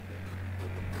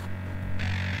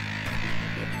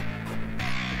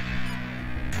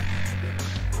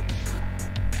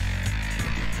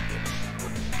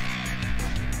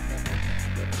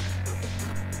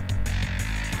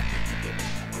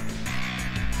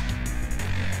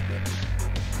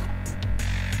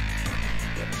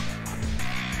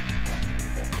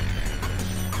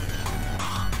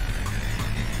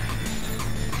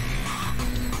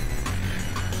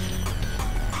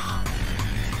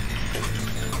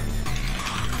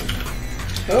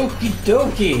Okie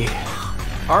dokie.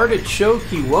 Artichoke,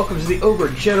 welcome to the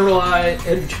Overgeneral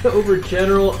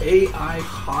AI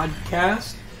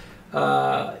podcast.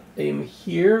 I'm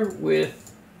here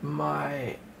with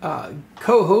my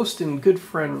co-host and good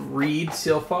friend Reed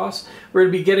Sealfoss. We're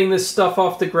going to be getting this stuff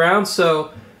off the ground,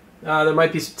 so there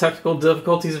might be some technical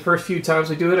difficulties the first few times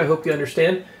we do it. I hope you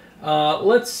understand.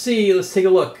 Let's see. Let's take a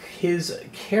look. His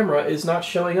camera is not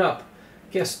showing up.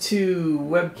 Guest 2,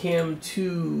 webcam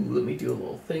 2. Let me do a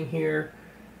little thing here.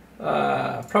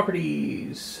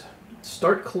 Properties.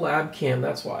 Start collab cam.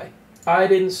 That's why. I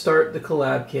didn't start the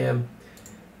collab cam.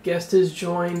 Guest is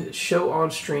joined. Show on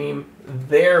stream.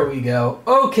 There we go.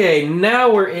 Okay,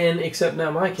 now we're in, except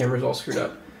now my camera's all screwed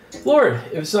up. Lord,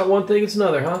 if it's not one thing, it's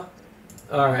another, huh?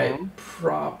 Alright.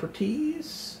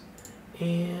 Properties.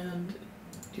 And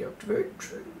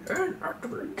deactivate and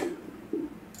activate.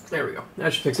 There we go.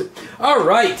 That should fix it. All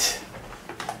right.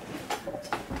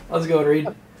 How's it going, Reed?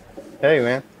 Hey,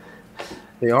 man.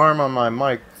 The arm on my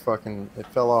mic it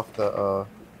fell off the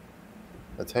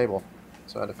table,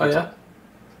 so I had to fix it.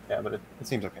 Yeah, but it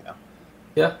seems okay now.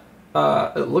 Yeah.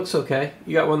 It looks okay.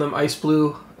 You got one of them ice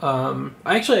blue. I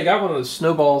got one of those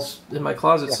snowballs in my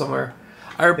closet somewhere.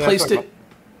 I replaced it.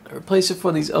 I replaced it for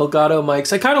one of these Elgato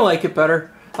mics. I kind of like it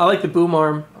better. I like the boom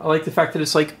arm. I like the fact that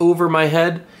it's like over my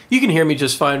head. You can hear me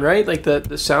just fine, right? Like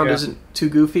the sound isn't too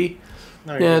goofy.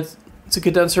 No, yeah, it's a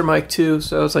condenser mic too,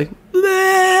 so it's like.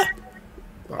 Bleh.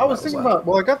 I was thinking about.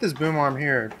 Well, I got this boom arm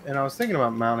here, and I was thinking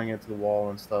about mounting it to the wall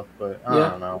and stuff, but I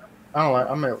don't know. I don't like.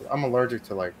 I'm allergic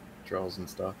to like drills and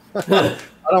stuff. I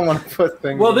don't want to put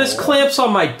things. Well, this clamps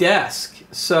on my desk,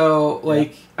 so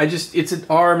like it's an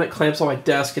arm that clamps on my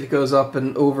desk, and it goes up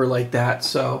and over like that.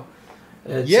 So.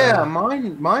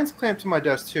 Mine's clamped to my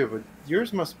desk too, but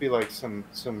yours must be like some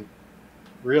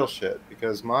real shit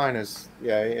because mine is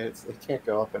it can't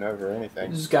go up and over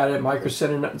anything. Just got it at Micro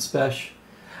Center, nothing special.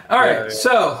 All right,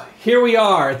 so here we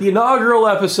are, the inaugural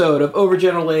episode of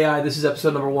Overgeneral AI. This is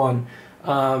episode number 1,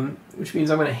 which means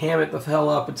I'm going to ham it the hell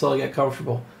up until I get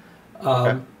comfortable.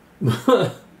 Okay.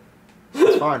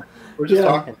 It's fine. We're just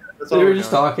talking. We're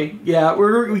just talking. Yeah,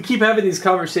 we keep having these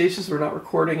conversations. We're not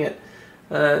recording it.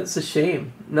 It's a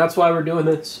shame, and that's why we're doing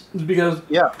this. It's because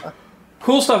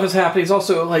cool stuff is happening. It's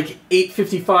also like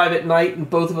 8:55 at night, and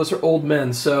both of us are old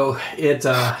men, so it's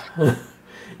gonna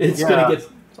get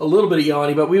a little bit of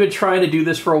yawny. But we've been trying to do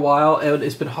this for a while, and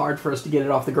it's been hard for us to get it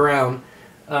off the ground.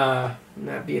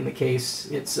 That being the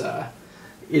case, it's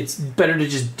better to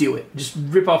just do it. Just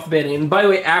rip off the Band-Aid. And by the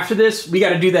way, after this, we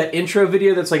got to do that intro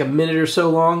video that's like a minute or so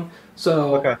long.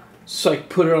 So,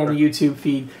 put it on the YouTube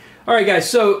feed. All right, guys,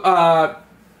 so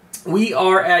we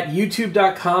are at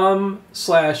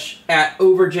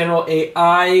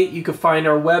youtube.com/@overgeneralai. You can find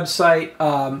our website,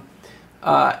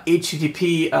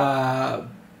 http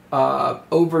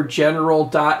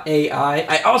overgeneral.ai.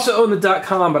 I also own the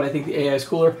 .com, but I think the AI is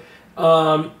cooler.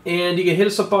 And you can hit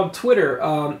us up on Twitter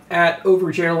at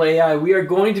overgeneralai. We are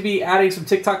going to be adding some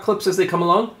TikTok clips as they come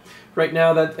along. Right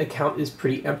now, that account is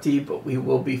pretty empty, but we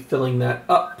will be filling that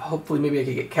up. Hopefully, maybe I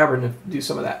can get Cameron to do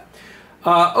some of that.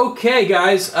 Okay,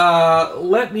 guys,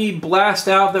 let me blast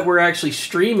out that we're actually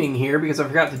streaming here because I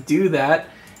forgot to do that,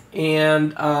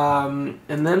 and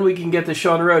then we can get the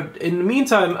show on the road. In the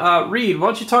meantime, Reed, why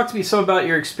don't you talk to me some about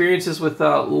your experiences with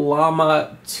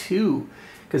Llama 2?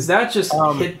 Because that just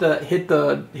hit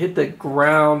the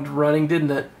ground running,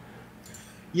 didn't it?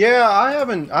 Yeah, I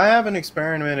haven't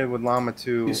experimented with Llama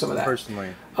 2 personally.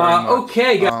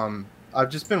 Okay, guys. I've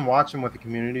just been watching what the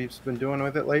community's been doing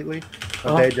with it lately.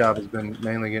 My day job has been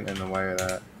mainly getting in the way of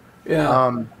that.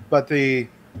 Yeah. But the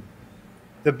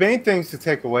main things to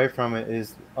take away from it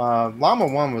is Llama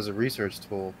 1 was a research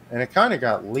tool, and it kind of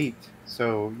got leaked.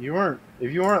 So if you weren't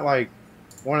like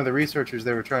one of the researchers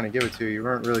they were trying to give it to, you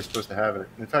weren't really supposed to have it.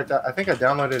 In fact, I think I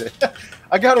downloaded it.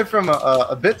 I got it from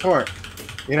a BitTorrent.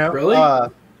 You know? Really?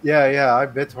 Yeah, I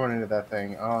BitTorrented that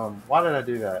thing. Why did I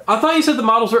do that? I thought you said the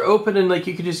models were open and like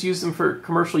you could just use them for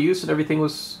commercial use and everything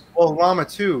was. Well, Llama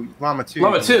 2. Llama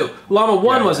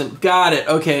 1 wasn't. Got it.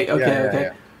 Okay.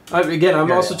 Again,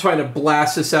 I'm also trying to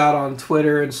blast this out on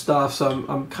Twitter and stuff, so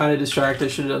I'm kind of distracted. I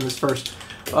should have done this first.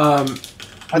 I was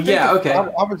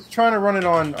trying to run it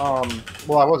on.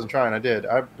 Well, I wasn't trying. I did.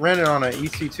 I ran it on an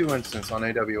EC2 instance on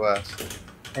AWS,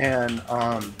 and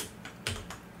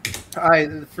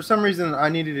for some reason I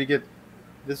needed to get.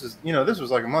 This was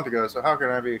like a month ago, so how can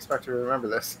I be expected to remember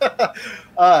this?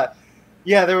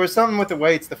 Yeah, there was something with the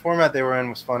weights. The format they were in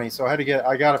was funny, so I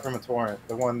got it from a torrent.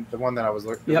 The one that I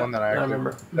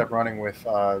actually kept running with.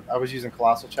 I was using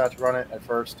Colossal Chat to run it at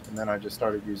first, and then I just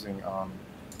started using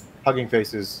Hugging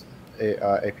Face's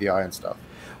API and stuff.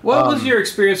 What was your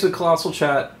experience with Colossal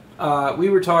Chat? We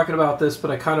were talking about this,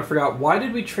 but I kind of forgot. Why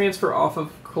did we transfer off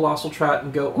of Colossal Chat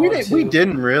and go on to... We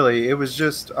didn't really. It was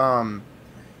just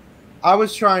I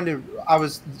was trying to.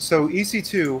 So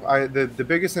EC2. The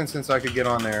biggest instance I could get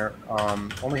on there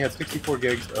only had 64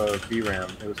 gigs of VRAM.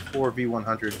 It was 4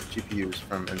 V100 GPUs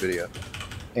from NVIDIA,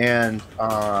 and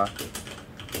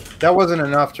that wasn't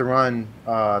enough to run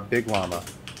Big Llama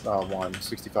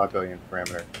 65 billion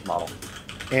parameter model,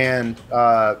 and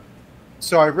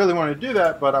so I really wanted to do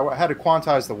that, but I had to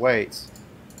quantize the weights,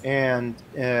 and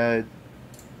I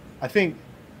think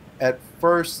at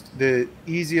first the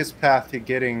easiest path to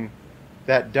getting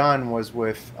that done was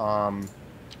with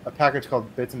a package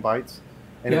called Bits and Bytes,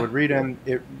 and it would read in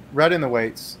the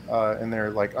weights in their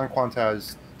like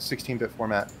unquantized 16-bit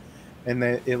format, and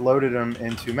it loaded them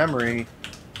into memory.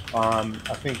 I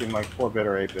think in like 4-bit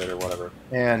or 8-bit or whatever,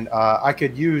 and I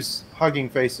could use Hugging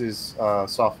Face's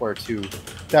software to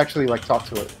actually like talk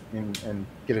to it and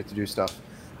get it to do stuff.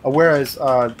 Whereas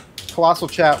Colossal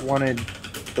Chat wanted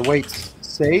the weights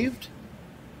saved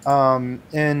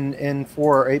in 4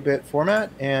 or 8-bit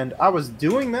format, and I was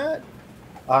doing that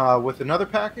with another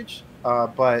package,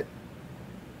 but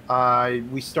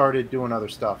we started doing other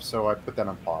stuff, so I put that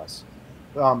on pause.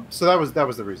 So that was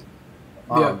the reason.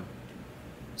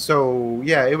 So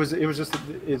yeah, it's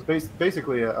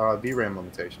basically a VRAM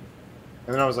limitation,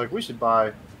 and then I was like, we should buy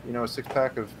a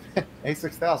 6-pack of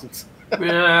A6000s.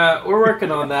 Yeah, we're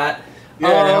working on that.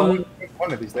 One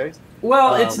of these days.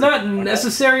 Well, it's not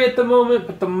necessary at the moment,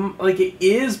 but it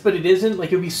is, but it isn't.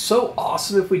 Like, it would be so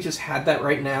awesome if we just had that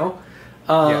right now.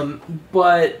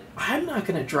 But I'm not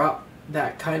going to drop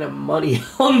that kind of money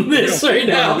on this right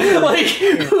now. Like,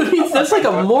 that's like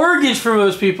a mortgage for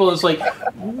most people. It's like,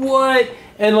 what?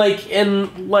 And I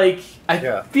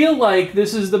feel like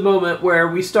this is the moment where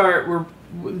we start. We're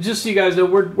just so you guys know,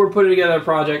 we're putting together a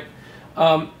project.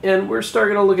 And we're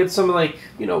starting to look at some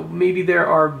maybe there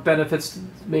are benefits to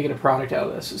making a product out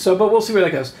of this. So, but we'll see where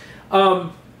that goes.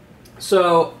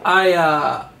 So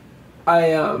I've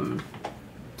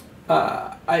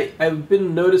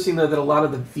been noticing though that a lot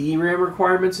of the VRAM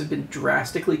requirements have been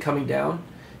drastically coming down.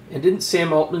 And didn't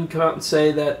Sam Altman come out and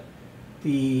say that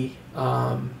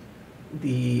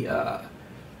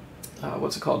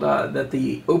what's it called? That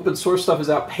the open source stuff is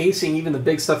outpacing even the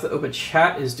big stuff that Open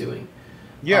Chat is doing.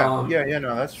 No,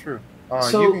 that's true.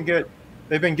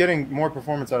 They've been getting more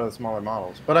performance out of the smaller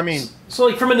models, but I mean, so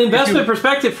like from an investment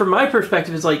perspective, from my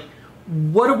perspective, it's like,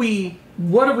 what are we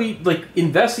like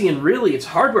investing in? Really, it's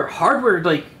hardware. Hardware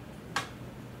like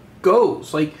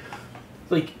goes like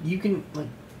you can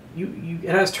it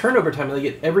has turnover time.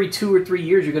 Like every 2 or 3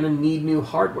 years, you're going to need new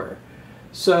hardware.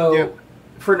 So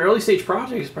for an early stage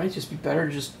project, it's probably just be better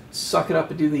to just suck it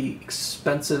up and do the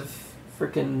expensive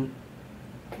freaking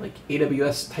like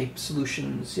AWS type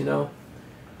solutions,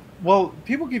 Well,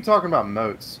 people keep talking about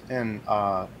moats in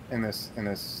this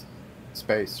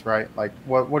space, right? Like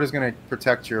what is going to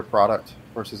protect your product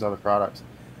versus other products?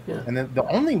 Yeah. And then the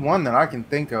only one that I can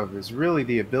think of is really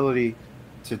the ability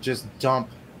to just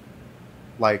dump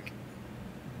like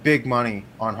big money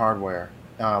on hardware,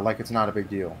 like it's not a big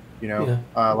deal,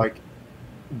 like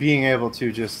being able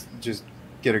to just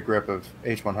get a grip of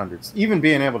H100s, even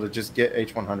being able to just get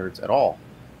H100s at all.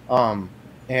 Or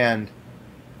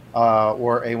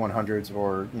A100s,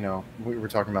 or we were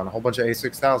talking about a whole bunch of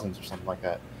A6000s or something like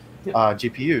that,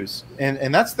 GPUs,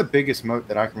 and that's the biggest moat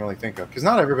that I can really think of, because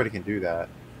not everybody can do that.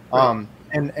 Right.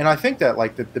 And I think that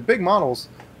like the big models,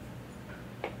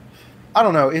 I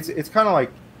don't know, it's kind of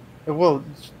like, well,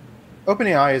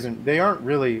 OpenAI they aren't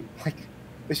really like,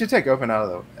 they should take open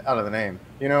out of the name,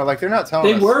 like they're not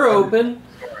telling us. They were open.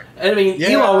 I mean,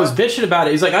 Elon was bitching about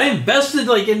it. He's like, I invested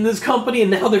in this company,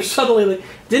 and now they're suddenly like.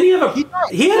 Didn't he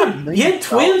have he had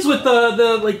twins with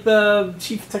the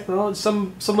chief technology?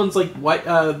 Someone's like white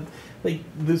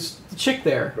this chick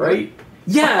there, right?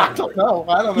 Yeah. I don't know.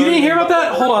 You didn't hear about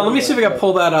that? Hold on, let me see if I can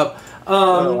pull that up.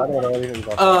 No, I don't know anything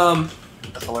about that.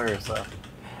 That's hilarious though.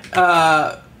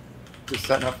 Just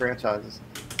setting up franchises.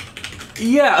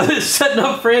 Yeah, setting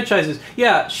up franchises.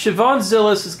 Yeah, Siobhan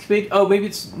Zillis is... Oh, maybe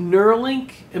it's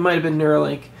Neuralink? It might have been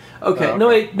Neuralink. Okay. No,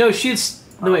 wait. No, she's...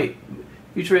 No, wait.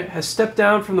 Future has stepped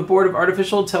down from the board of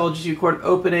artificial intelligence you acquired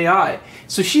OpenAI.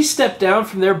 So she stepped down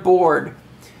from their board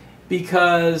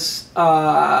because,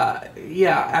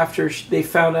 after they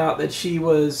found out that she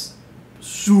was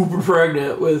super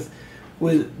pregnant with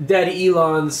Daddy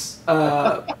Elon's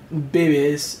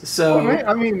babies. So well,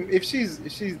 I mean, if she's,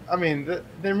 I mean,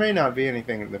 there may not be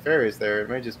anything nefarious there. It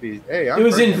may just be, hey, it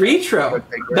was in vitro.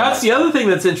 That's the other thing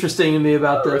that's interesting to me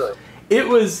about this. Really? It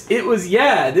was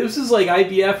yeah. This was like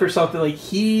IBF or something. Like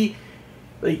he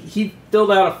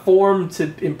filled out a form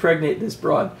to impregnate this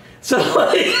broad. So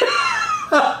like,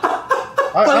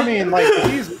 I mean, like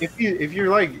if you're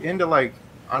like into like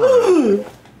I don't know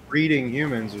breeding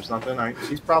humans or something,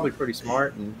 she's probably pretty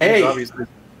smart and he's obviously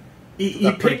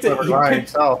he picked it.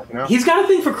 Himself, you know? He's got a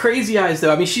thing for crazy eyes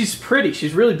though. I mean, she's pretty.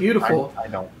 She's really beautiful. I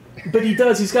don't. But he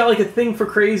does. He's got like a thing for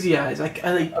crazy eyes.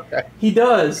 Okay. He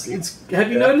does.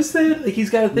 Have you noticed that? Like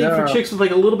he's got a thing for chicks with like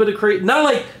a little bit of crazy, not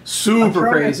like super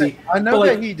crazy. I know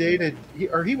that he dated,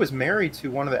 he was married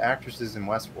to one of the actresses in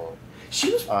Westworld.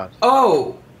 She was.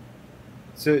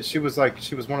 So she was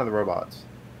one of the robots.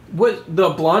 What, the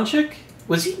blonde chick?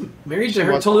 Was he married to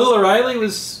her? Tallulah Riley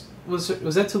was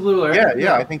that Tallulah Riley?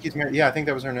 Yeah. I think he's married. Yeah, I think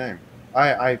that was her name.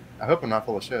 I hope I'm not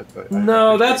full of shit, but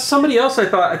no, that's somebody else. I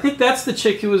thought. I think that's the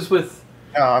chick who was with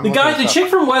the chick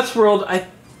from Westworld. I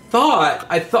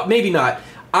thought maybe not.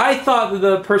 I thought that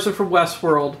the person from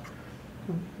Westworld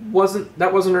wasn't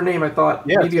her name. I thought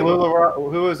maybe Tallulah,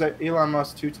 who was Elon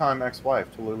Musk's 2-time ex-wife,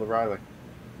 Tallulah Riley.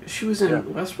 She was in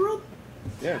Westworld.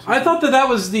 Yeah, I thought that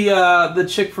was the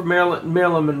chick from Marilyn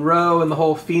Monroe and the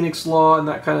whole Phoenix Law and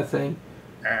that kind of thing.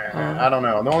 I don't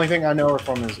know. The only thing I know her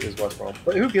from is Westworld.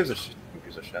 But who gives a shit?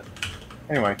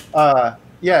 Anyway,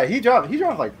 yeah, he dropped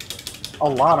like a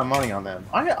lot of money on them.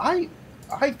 I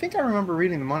think I remember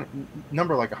reading the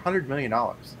number like $100 million,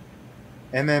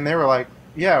 and then they were like,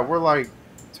 yeah, we're like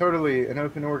totally an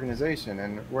open organization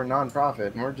and we're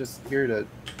non-profit and we're just here to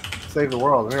save the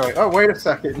world. And they're like, oh, wait a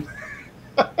second,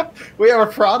 we have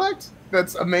a product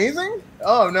that's amazing.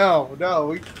 Oh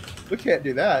no, we can't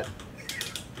do that.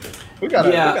 We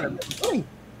gotta make money.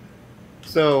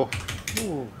 So.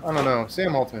 Ooh, I don't know.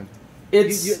 Sam Altman.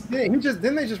 Didn't they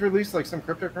just release like some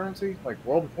cryptocurrency, like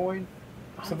WorldCoin,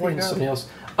 something like that? Something else.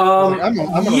 I'm gonna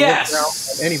look down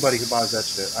at anybody who buys that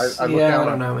shit. I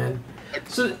don't know, man.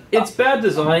 So it's bad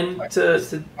design to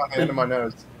on the end of my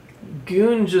nose.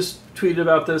 Goon just tweeted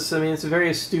about this. I mean, it's a very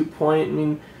astute point. I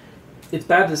mean, it's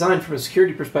bad design from a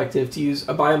security perspective to use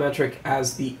a biometric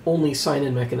as the only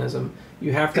sign-in mechanism.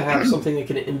 You have to have something that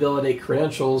can invalidate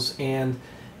credentials and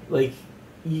like.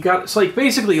 It's like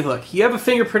basically, look, you have a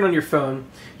fingerprint on your phone,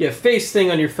 you have face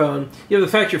thing on your phone, you have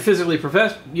the fact you're physically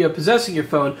possessing your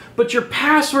phone, but your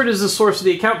password is the source of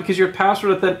the account because your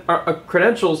password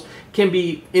credentials can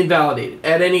be invalidated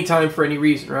at any time for any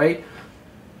reason, right?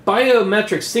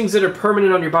 Biometrics, things that are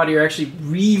permanent on your body, are actually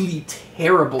really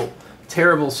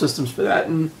terrible systems for that,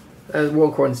 and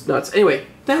WorldCoin's nuts. Anyway,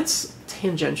 that's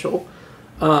tangential.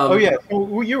 So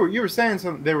you were saying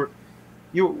something.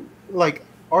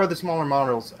 Are the smaller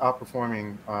models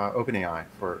outperforming OpenAI,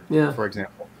 for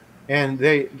example? And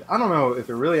I don't know if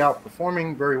they're really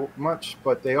outperforming very much,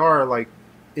 but they are like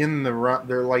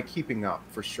they're like keeping up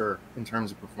for sure in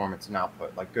terms of performance and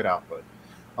output, like good output.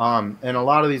 And a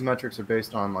lot of these metrics are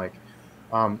based on like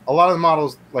a lot of the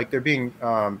models, like they're being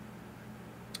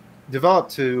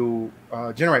developed to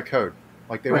generate code,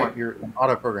 like they want your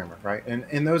auto programmer, right?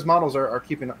 And those models are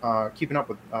keeping up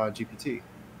with GPT,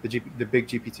 the big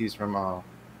GPTs from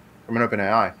an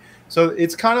OpenAI. So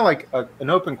it's kind of like an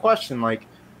open question. Like,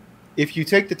 if you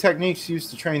take the techniques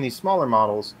used to train these smaller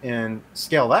models and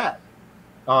scale that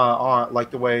on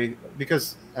like the way,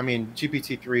 because I mean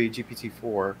GPT-3,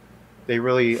 GPT-4, they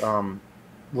really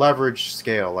leverage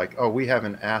scale. Like, oh, we have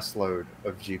an ass load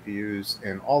of GPUs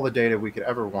and all the data we could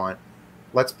ever want.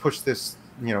 Let's push this,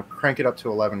 crank it up to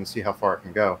 11 and see how far it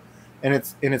can go. And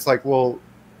it's like, well.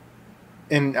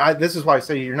 And this is why I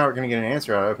say you're not going to get an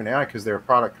answer out of OpenAI because they're a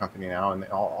product company now, and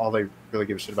all they really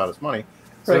give a shit about is money.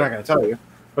 So they're not going to tell you.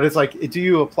 But it's like, do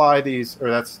you apply these? Or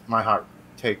that's my hot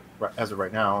take as of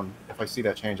right now. And if I see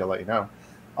that change, I'll let you know.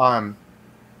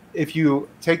 If you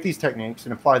take these techniques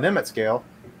and apply them at scale,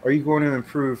 are you going to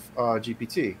improve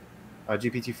GPT,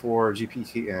 GPT-4,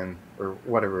 GPTN, or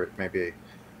whatever it may be?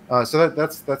 So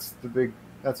that's a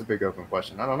big open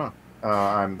question. I don't know.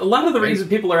 A lot of the reason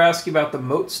people are asking about the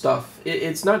moat stuff,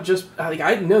 it's not just like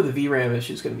I know the VRAM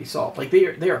issue is going to be solved. Like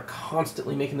they are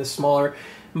constantly making this smaller.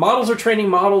 Models are training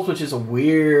models, which is a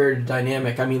weird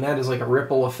dynamic. I mean, that is like a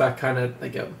ripple effect, kind of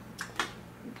like a.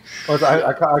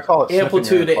 I call it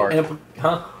amplitude.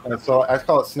 So I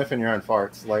call it sniffing your own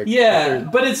farts. Like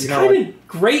but it's kind of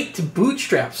great to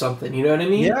bootstrap something. You know what I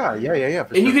mean? Yeah.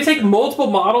 And you can take multiple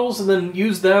models and then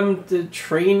use them to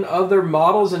train other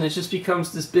models, and it just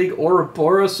becomes this big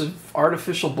Ouroboros of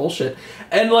artificial bullshit.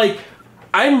 And like,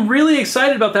 I'm really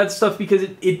excited about that stuff because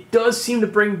it does seem to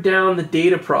bring down the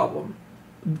data problem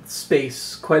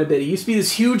space quite a bit. It used to be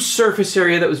this huge surface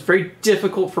area that was very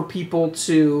difficult for people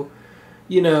to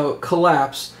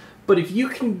collapse. But if you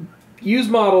can use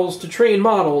models to train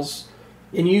models,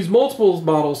 and you use multiple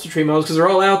models to train models because they're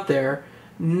all out there.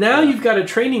 Now you've got a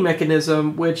training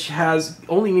mechanism which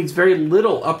only needs very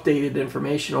little updated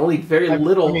information, only very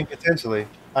little. I mean, potentially.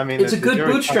 I mean, it's a good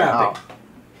bootstrapping.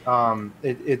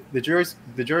 The jury's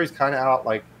kind of out.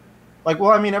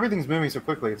 Well, I mean, everything's moving so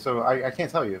quickly, so I can't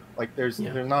tell you. Like, there's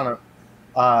not a.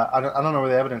 I don't know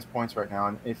where the evidence points right now,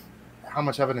 and how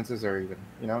much evidence is there even?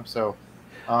 You know, so.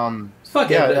 Fuck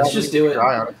evidence, just do it.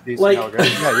 Like, I mean,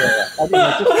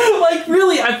 like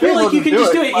really, I feel like you can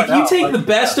just do it. If you take the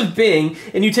best of Bing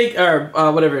and you take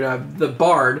the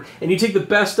Bard and you take the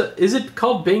best. Is it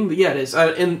called Bing? Yeah, it is.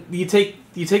 And you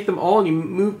take them all and you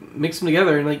mix them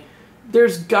together, and like,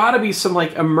 there's got to be some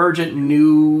like emergent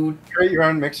new. Create your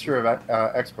own mixture of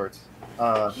experts.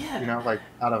 You know, like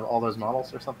out of all those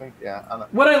models or something. Yeah.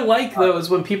 What I like though is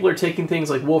when people are taking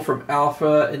things like Wolfram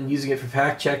Alpha and using it for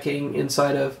fact checking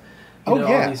inside of all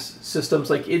these systems.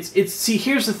 Like it's. See,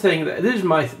 here's the thing. This is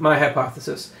my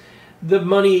hypothesis. The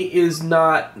money is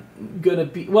not gonna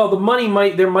be. Well,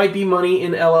 there might be money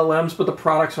in LLMs, but the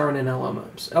products aren't in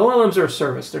LLMs. LLMs are a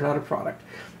service. They're not a product.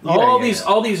 All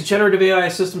these generative AI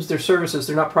systems, they're services.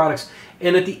 They're not products.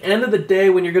 And at the end of the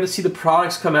day, when you're going to see the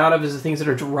products come out of is the things that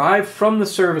are derived from the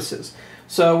services.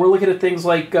 So we're looking at things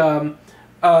like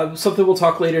something we'll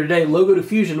talk later today, Logo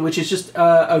Diffusion, which is just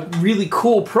a really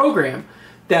cool program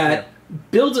that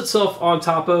builds itself on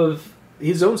top of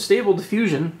his own stable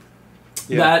diffusion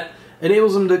that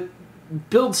enables him to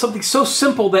build something so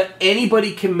simple that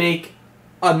anybody can make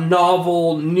a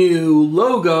novel new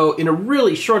logo in a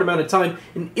really short amount of time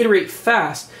and iterate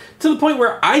fast to the point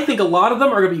where I think a lot of them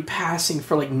are going to be passing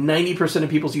for like 90% of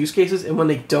people's use cases, and when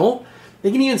they don't,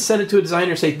 they can even send it to a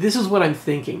designer and say, this is what I'm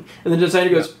thinking, and the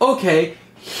designer goes, okay,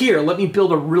 here, let me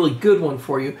build a really good one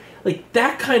for you. Like,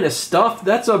 that kind of stuff,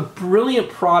 that's a brilliant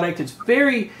product. It's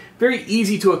very, very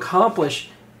easy to accomplish.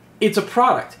 It's a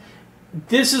product.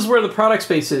 This is where the product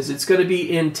space is. It's going to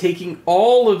be in taking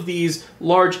all of these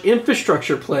large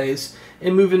infrastructure plays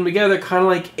and moving them together, kind of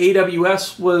like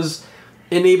AWS was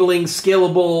enabling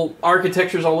scalable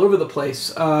architectures all over the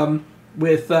place.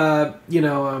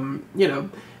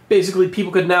 Basically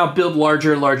people could now build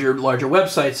larger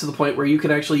websites to the point where you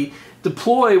can actually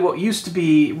deploy what used to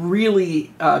be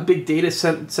really big data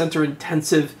center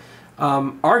intensive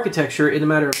architecture in a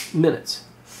matter of minutes.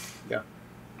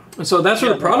 So that's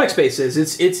where the product space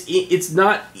is. It's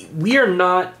not. We are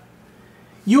not.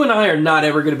 You and I are not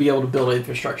ever going to be able to build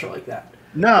infrastructure like that.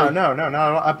 No.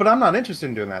 But I'm not interested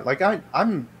in doing that. Like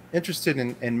I'm interested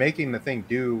in making the thing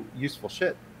do useful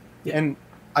shit. Yeah. And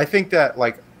I think that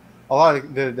like a lot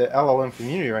of the LLM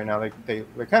community right now, they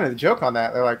kind of joke on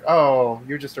that. They're like, oh,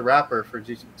 you're just a wrapper for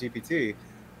GPT.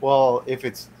 Well, if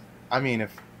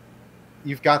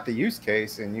you've got the use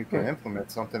case and you can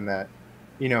implement something that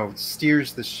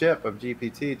steers the ship of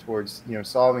GPT towards,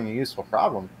 solving a useful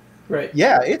problem. Right.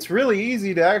 Yeah, it's really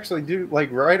easy to actually do,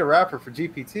 like, write a wrapper for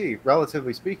GPT,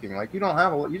 relatively speaking. Like, you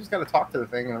just got to talk to the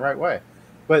thing in the right way.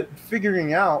 But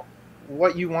figuring out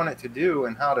what you want it to do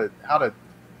and how to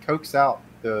coax out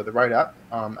the right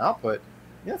output,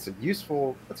 that's a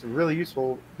really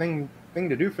useful thing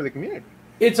to do for the community.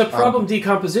 It's a problem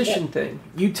decomposition thing.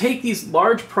 You take these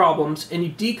large problems and you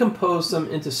decompose them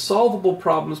into solvable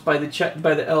problems by the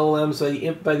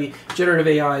LLMs, by the generative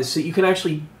AIs, so you can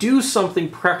actually do something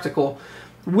practical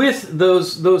with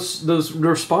those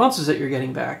responses that you're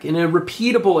getting back in a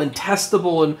repeatable and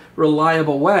testable and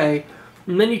reliable way.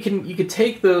 And then you can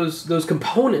take those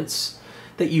components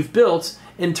that you've built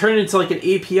and turn it into like an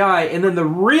API. And then the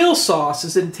real sauce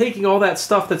is in taking all that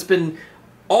stuff that's been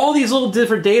all these little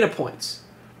different data points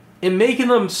and making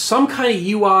them some kind of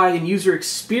UI and user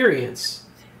experience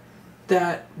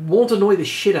that won't annoy the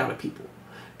shit out of people.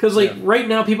 Because right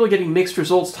now people are getting mixed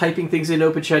results typing things in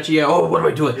OpenChat. Oh, what am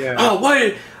I doing? Yeah. Oh,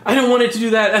 why? I don't want it to do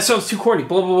that. That sounds too corny.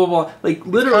 Blah blah blah blah. Like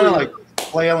literally, kind of like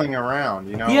flailing around.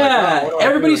 Yeah, like,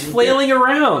 everybody's flailing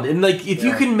around, and like if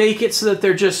you can make it so that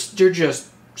they're just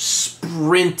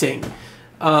sprinting.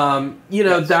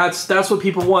 That's what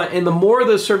people want, and the more of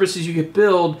those services you could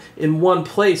build in one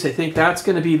place, I think that's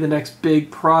going to be the next big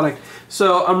product.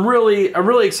 So I'm really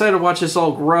excited to watch this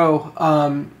all grow.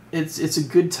 It's a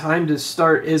good time to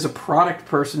start as a product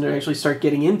person to actually start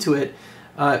getting into it.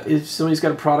 If somebody's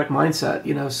got a product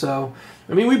mindset, So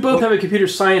I mean, we both have a computer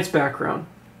science background.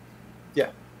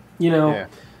 Yeah.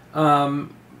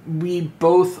 We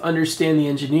both understand the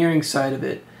engineering side of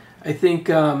it. I think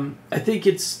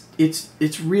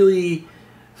it's really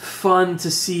fun to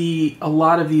see a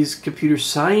lot of these computer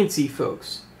science-y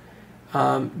folks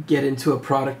get into a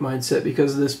product mindset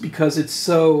because of this, because it's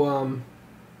so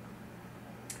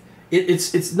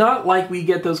it's not like we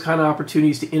get those kind of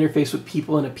opportunities to interface with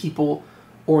people in a people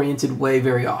oriented way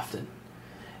very often.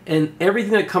 And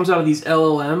everything that comes out of these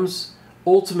LLMs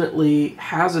ultimately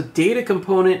has a data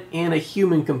component and a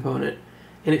human component.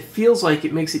 And it feels like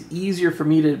it makes it easier for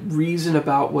me to reason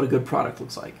about what a good product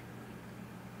looks like.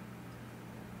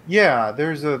 Yeah,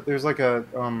 there's like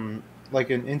an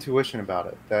intuition about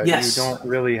it that Yes. you don't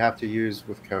really have to use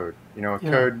with code. You know, with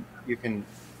Yeah. code you can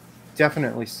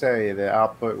definitely say the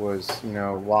output was, you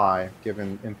know, Y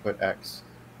given input X.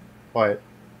 But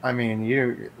I mean,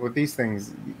 with these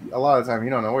things, a lot of the time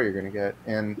you don't know what you're going to get,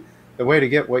 and the way to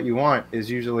get what you want is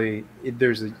usually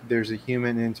there's a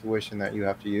human intuition that you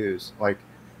have to use. Like,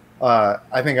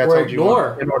 I think I Or told you once,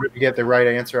 ignore. in order to get the right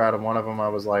answer out of one of them, I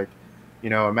was like,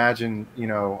 you know, imagine, you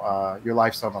know, your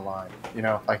life's on the line. You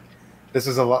know, like this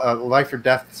is a life or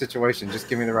death situation. Just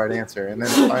give me the right answer, and then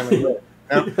finally, you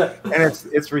know? And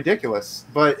it's ridiculous,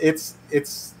 but it's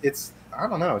I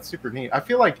don't know, it's super neat. I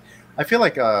feel like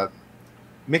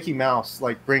Mickey Mouse,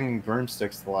 like bringing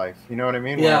broomsticks to life. You know what I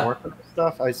mean? Yeah. When I work with this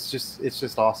stuff, it's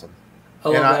just awesome. I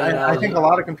love that I analogy. think a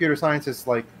lot of computer scientists,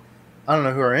 like, I don't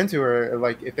know, who are into it,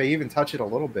 like if they even touch it a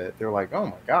little bit, they're like, oh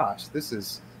my gosh, this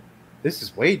is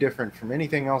way different from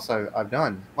anything else I've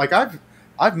done. Like I've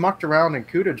mucked around in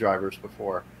CUDA drivers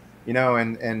before, you know,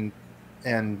 and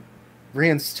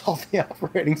reinstalled the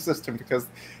operating system because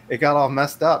it got all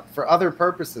messed up for other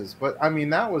purposes. But I mean,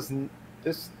 that was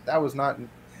not.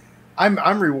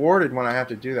 I'm rewarded when I have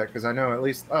to do that because I know at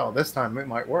least, oh, this time it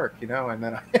might work, you know, and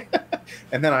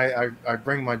then I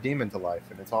bring my demon to life,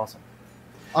 and it's awesome.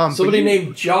 Somebody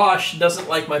named Josh doesn't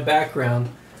like my background.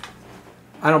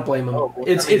 I don't blame him. Oh, well,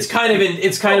 It's kind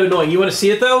of annoying. You want to see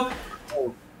it though?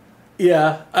 Oh.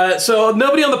 Yeah. So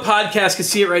nobody on the podcast can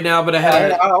see it right now, but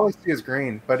I always see is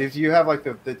green. But if you have like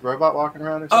the robot walking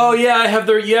around, or something, oh yeah, I have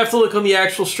you have to look on the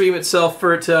actual stream itself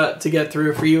for it to get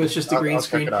through. For you, it's just a green I'll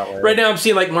screen. check it out later. Right now, I'm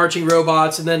seeing like marching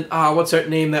robots, and then what's her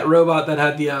name? That robot that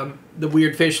had the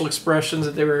weird facial expressions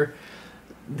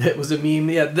that was a meme.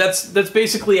 Yeah, that's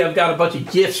basically, I've got a bunch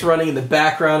of GIFs running in the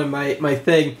background in my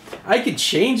thing. I could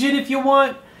change it if you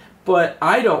want, but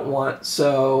I don't want.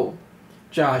 So,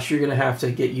 Josh, you're gonna have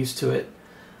to get used to it.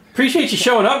 Appreciate you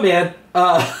showing up, man.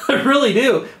 I really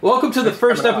do. Welcome to the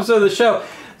first episode of the show.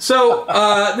 So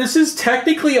this is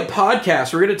technically a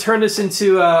podcast. We're going to turn this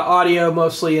into audio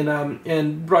mostly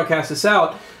and broadcast this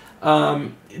out.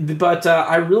 But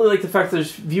I really like the fact that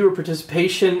there's viewer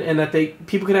participation and that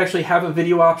people can actually have a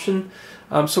video option.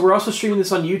 So we're also streaming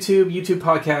this on YouTube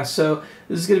podcast. So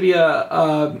this is going to be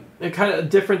a kind of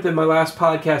different than my last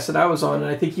podcast that I was on.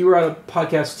 And I think you were on a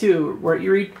podcast too, weren't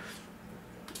you, Reed?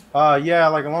 Yeah,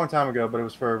 like a long time ago, but it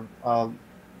was for,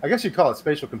 I guess you'd call it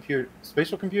spatial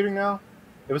computing now.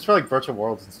 It was for like virtual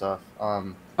worlds and stuff.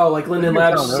 Like Linden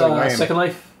Labs, Second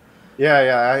Life?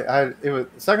 Yeah, it was,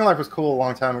 Second Life was cool a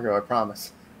long time ago, I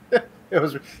promise. It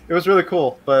was really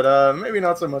cool, but maybe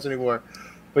not so much anymore.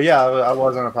 But yeah, I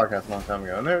was on a podcast a long time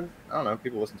ago, and I don't know,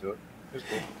 people listen to it. It was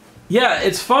cool. Yeah,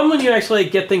 it's fun when you actually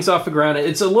get things off the ground.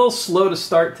 It's a little slow to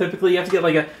start. Typically, you have to get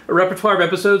like a repertoire of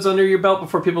episodes under your belt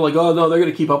before people are like, oh no, they're going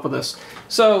to keep up with this.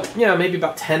 So yeah, maybe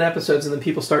about 10 episodes, and then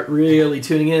people start really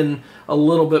tuning in a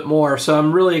little bit more. So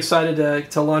I'm really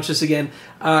excited to launch this again.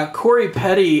 Corey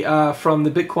Petty from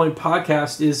the Bitcoin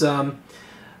podcast is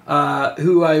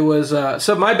who I was.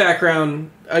 So my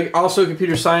background, I also a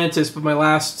computer scientist, but my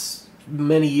last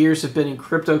many years have been in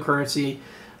cryptocurrency.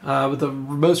 With the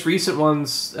most recent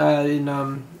ones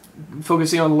in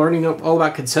focusing on learning all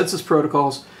about consensus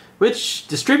protocols, which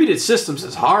distributed systems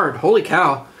is hard. Holy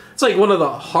cow. It's like one of the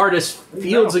hardest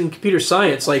fields in computer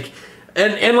science. Like,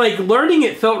 and like learning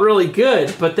it felt really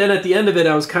good, but then at the end of it,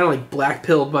 I was kind of like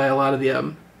black-pilled by a lot of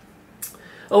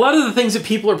the things that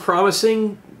people are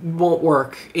promising won't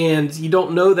work. And you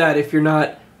don't know that if you're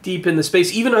not deep in the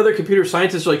space. Even other computer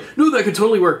scientists are like, no, that could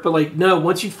totally work. But like, no,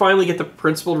 once you finally get the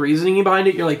principled reasoning behind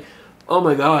it, you're like, oh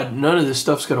my God, none of this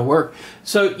stuff's going to work.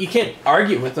 So you can't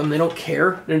argue with them. They don't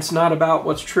care. And it's not about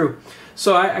what's true.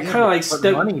 So I kind of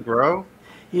like... money, bro.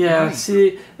 Yeah, money.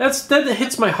 See, that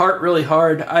hits my heart really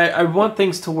hard. I want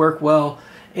things to work well.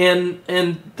 And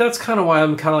that's kind of why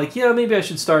I'm kind of like, yeah, maybe I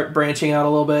should start branching out a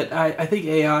little bit. I think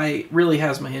AI really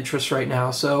has my interest right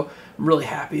now. So I'm really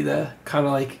happy to kind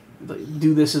of like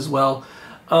do this as well.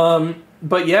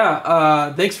 But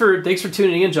yeah, thanks for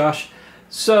tuning in, Josh.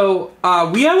 So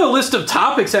we have a list of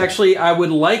topics actually I would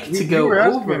like to go over. You were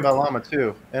asking me about Llama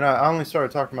 2, and I only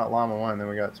started talking about Llama 1, then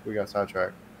we got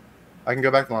sidetracked. I can go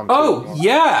back to Llama 2. Oh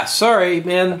yeah, sorry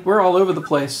man, we're all over the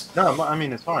place. No, I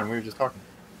mean it's fine. We were just talking.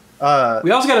 We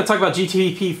also got to talk about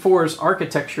GTP4's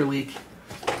architecture leak.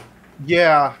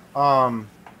 Yeah,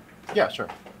 yeah, sure.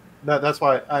 That's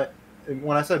why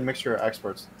when I said mixture of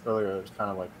experts earlier, it was kind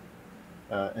of like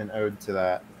an ode to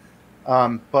that.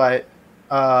 But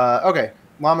okay,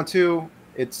 Llama 2,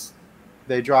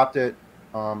 they dropped it.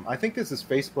 I think this is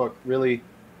Facebook really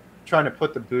trying to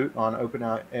put the boot on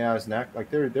OpenAI's neck. Like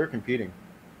they're competing,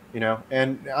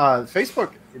 and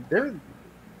Facebook,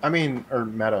 or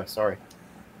Meta, sorry,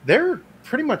 they're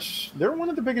one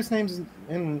of the biggest names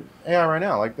in AI right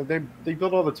now. Like they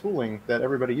build all the tooling that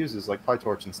everybody uses, like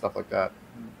PyTorch and stuff like that.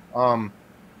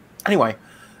 Anyway,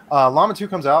 Llama 2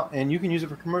 comes out and you can use it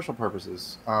for commercial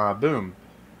purposes. Boom.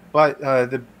 But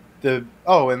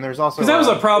and there's also, because that was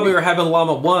a problem we were having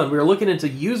Llama 1. We were looking into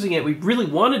using it. We really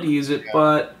wanted to use it,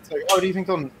 but it's like, do you think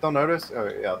they'll notice? Oh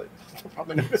yeah, they'll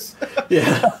probably notice.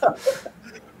 Yeah.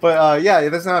 But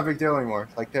that's not a big deal anymore.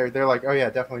 Like they're like, oh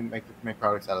yeah, definitely make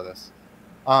products out of this.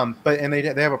 And they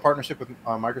have a partnership with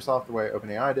Microsoft the way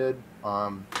OpenAI did.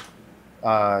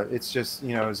 It's just,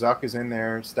 Zuck is in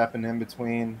there stepping in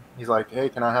between. He's like, hey,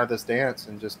 can I have this dance?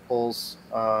 And just pulls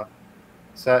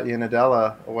Satya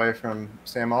Nadella away from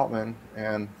Sam Altman,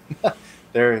 and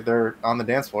they're on the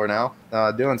dance floor now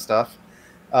doing stuff.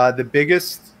 The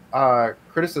biggest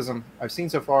criticism I've seen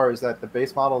so far is that the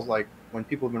base models, like when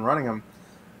people have been running them,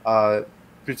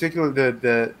 particularly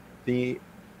the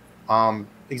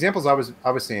examples I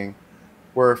was seeing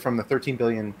were from the 13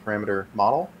 billion parameter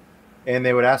model, and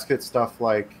they would ask it stuff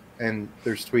like, and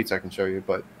there's tweets I can show you,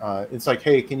 but it's like,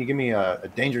 hey, can you give me a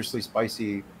dangerously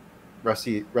spicy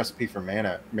recipe for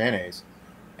mayonnaise?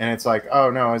 And it's like,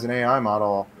 oh no, as an AI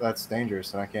model, that's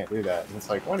dangerous and I can't do that. And it's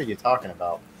like, what are you talking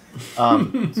about? So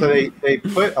they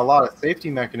put a lot of safety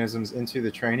mechanisms into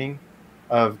the training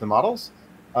of the models,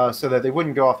 so that they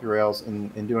wouldn't go off the rails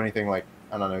and do anything like,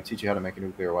 I don't know, teach you how to make a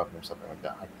nuclear weapon or something like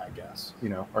that, I guess,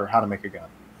 or how to make a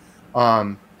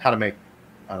gun, how to make,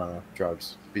 I don't know,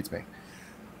 drugs, beats me.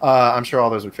 I'm sure all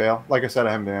those would fail. Like I said,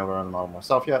 I haven't been able to run the model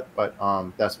myself yet, but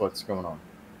that's what's going on.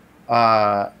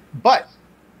 But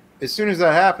as soon as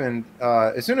that happened,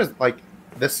 as soon as, like,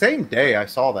 the same day I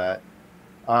saw that,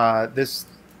 this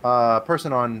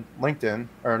person on LinkedIn,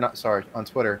 or not, sorry, on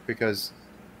Twitter, because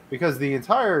the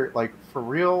entire, like, for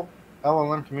real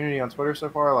LLM community on Twitter so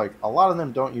far, like, a lot of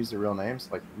them don't use their real names.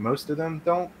 Like, most of them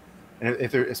don't. And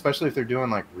especially if they're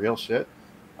doing, like, real shit,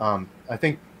 I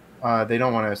think they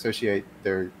don't want to associate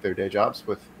their day jobs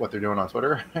with what they're doing on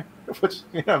Twitter, which,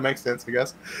 makes sense, I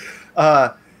guess.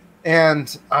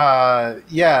 It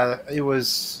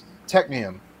was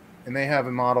Technium, and they have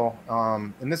a model,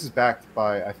 and this is backed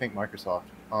by, I think, Microsoft.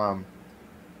 I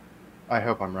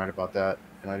hope I'm right about that,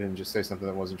 and I didn't just say something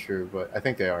that wasn't true, but I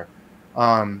think they are.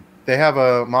 They have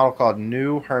a model called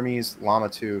New Hermes Llama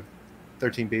 2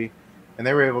 13B, and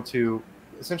they were able to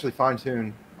essentially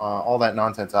fine-tune all that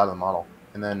nonsense out of the model,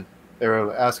 and then they were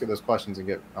able to ask it those questions and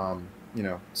get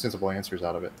sensible answers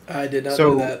out of it. I did not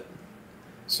know that.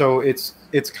 So it's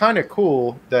kind of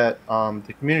cool that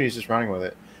the community is just running with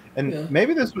it, and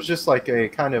maybe this was just like a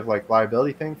kind of like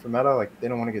liability thing for Meta, like they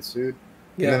don't want to get sued,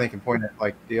 and then they can point at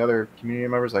like the other community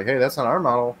members, like, hey, that's not our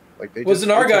model. Like they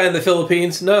wasn't our guy in the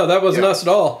Philippines. No, that wasn't us at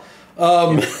all.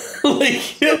 I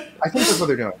think that's what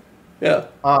they're doing. Yeah.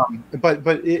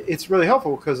 But it's really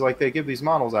helpful because like they give these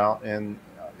models out, and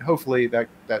hopefully that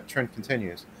trend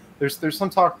continues. There's some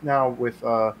talk now with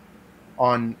I'm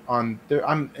on a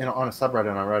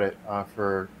subreddit on Reddit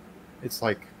for, it's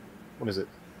like, what is it?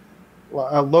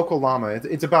 A local llama.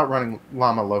 It's about running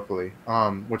llama locally,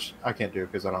 which I can't do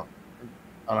because I don't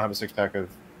have a six pack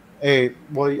of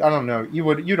well, I don't know.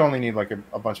 You'd only need like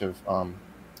a bunch of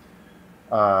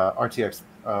RTX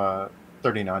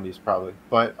 3090s probably,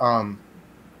 but I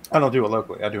don't do it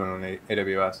locally. I do it on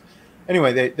AWS.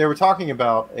 Anyway, they were talking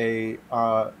about a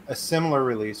similar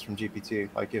release from GPT,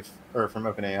 or from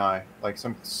OpenAI, like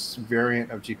some variant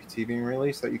of GPT being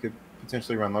released that you could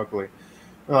potentially run locally.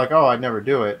 They're like, oh, I'd never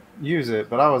do it, use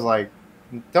it, but I was like,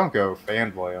 don't go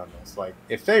fanboy on this. Like,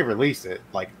 if they release it,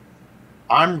 like,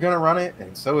 I'm gonna run it,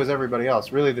 and so is everybody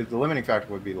else. Really, the limiting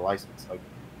factor would be the license. Like,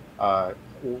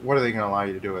 what are they gonna allow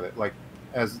you to do with it? Like,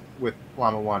 as with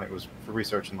Llama 1, it was for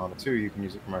research, and Llama 2, you can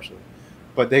use it commercially.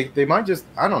 But they might just,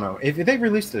 I don't know. If they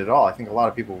released it at all, I think a lot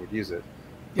of people would use it.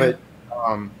 But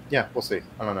we'll see.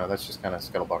 I don't know. That's just kind of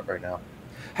scuttlebutt right now.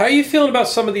 How are you feeling about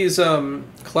some of these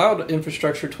cloud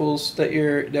infrastructure tools that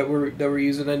we're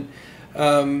using? And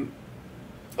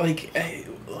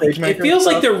it feels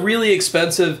like they're really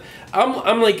expensive.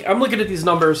 I'm looking at these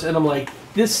numbers and I'm like,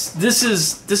 this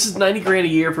is 90 grand a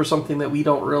year for something that we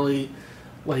don't really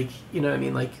like. You know what I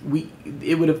mean? Like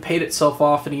it would have paid itself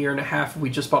off in a year and a half if we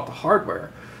just bought the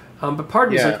hardware. But part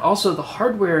of me is like, also the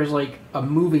hardware is like a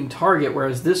moving target,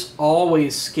 whereas this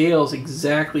always scales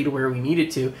exactly to where we need it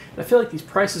to. And I feel like these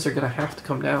prices are going to have to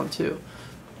come down too.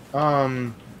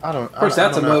 Of course,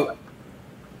 that's I a don't know. moat.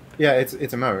 Yeah,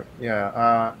 it's a moat.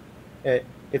 Yeah,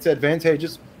 it's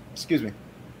advantageous. Excuse me.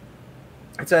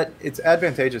 It's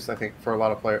advantageous, I think, for a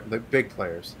lot of the big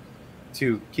players,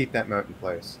 to keep that moat in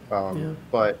place. Yeah.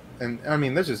 But and I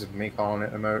mean, this is me calling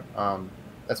it a moat.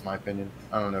 That's my opinion.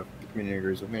 I don't know if the community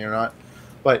agrees with me or not,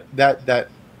 but that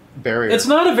barrier, It's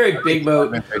not a very I think, big is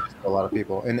moat. advantageous to a lot of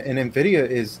people. And Nvidia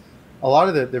is a lot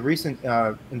of the recent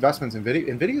investments in Nvidia.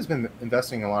 Nvidia's been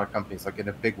investing in a lot of companies like in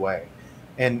a big way.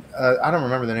 And I don't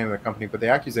remember the name of the company, but the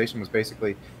accusation was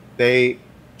basically they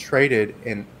traded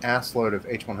an ass load of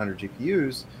H100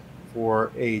 GPUs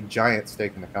for a giant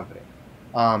stake in the company.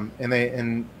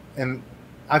 And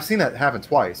I've seen that happen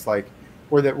twice, like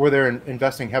where they're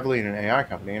investing heavily in an AI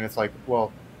company, and it's like,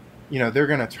 well, they're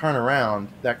going to turn around,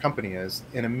 that company is,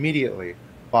 and immediately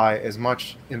buy as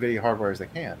much NVIDIA hardware as they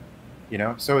can.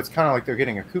 So it's kind of like they're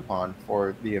getting a coupon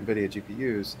for the NVIDIA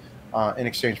GPUs in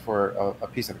exchange for a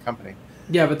piece of the company.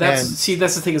 Yeah, but that's the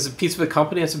thing. As a piece of a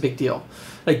company, that's a big deal.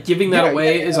 Like giving that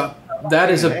away is a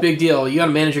big deal. You got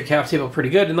to manage your cap table pretty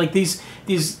good. And like these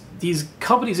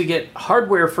companies that get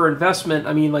hardware for investment,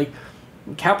 I mean, like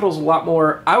capital's a lot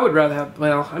more. I would rather have.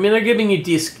 Well, I mean, they're giving you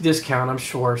discount, I'm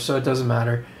sure, so it doesn't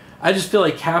matter. I just feel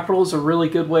like capital is a really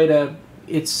good way to.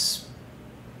 It's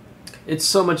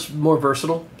so much more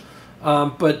versatile.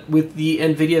 But with the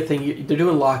NVIDIA thing, they're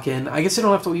doing lock-in. I guess they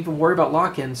don't have to even worry about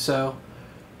lock-in. So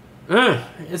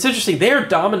it's interesting. They are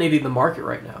dominating the market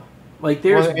right now. Like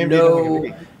there's the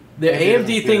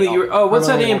AMD thing that you. Oh, what's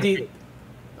that AMD?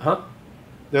 Huh?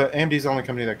 The AMD's the only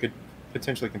company that could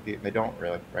potentially compete, and they don't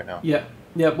really right now. Yeah,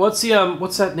 yeah. What's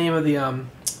that name of the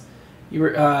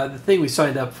the thing we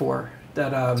signed up for?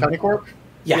 That Tinycorp?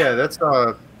 Yeah, that's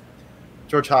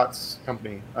George Hott's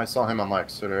company. I saw him on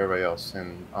Lex, so did everybody else,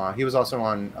 and he was also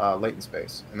on Latent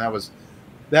Space, and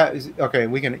that is okay.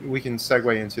 We can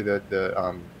segue into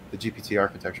the GPT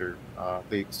architecture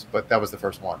leaks, but that was the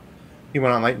first one. He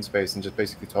went on Latent Space and just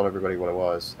basically told everybody what it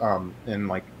was in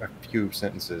like a few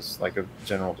sentences, like a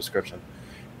general description,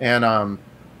 and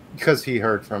because he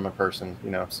heard from a person,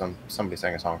 somebody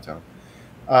sang a song to him,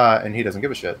 and he doesn't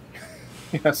give a shit.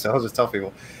 So I'll just tell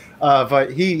people.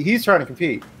 But he's trying to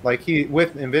compete, like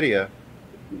with NVIDIA,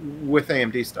 with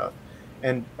AMD stuff,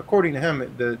 and according to him,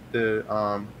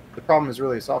 the problem is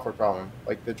really a software problem.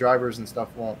 Like the drivers and stuff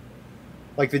won't,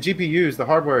 like the GPUs, the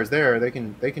hardware is there. They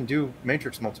can do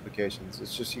matrix multiplications.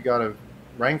 It's just you got to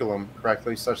wrangle them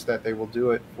correctly such that they will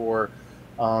do it for,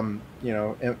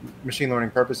 machine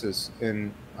learning purposes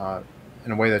in a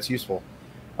way that's useful.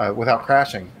 Without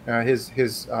crashing.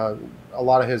 A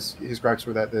lot of his gripes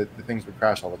were that the things would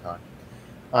crash all the time.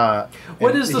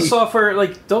 What is the software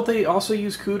like? Don't they also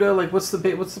use CUDA? Like, what's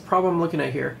the problem I'm looking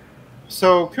at here?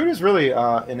 So CUDA is really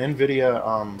an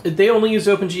NVIDIA. Did they only use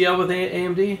OpenGL with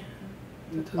AMD?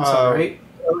 That doesn't sound right.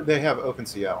 They have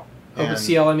OpenCL.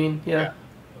 OpenCL, I mean, yeah.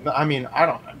 I mean, I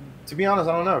don't. To be honest,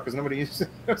 I don't know because nobody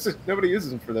uses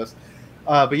them for this.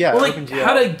 But yeah, well, like,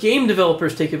 how do game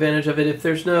developers take advantage of it if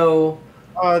there's no?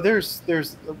 You're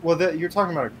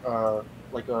talking about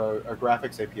like a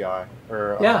graphics API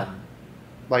or yeah,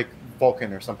 like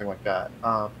Vulkan or something like that.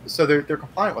 So they're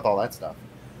compliant with all that stuff,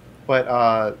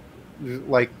 but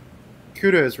like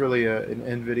CUDA is really an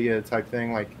NVIDIA type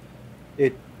thing. Like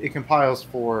it compiles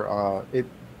for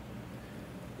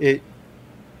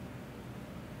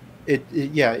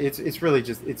it's really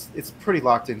just it's pretty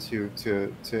locked into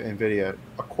NVIDIA.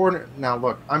 Now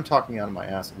look, I'm talking out of my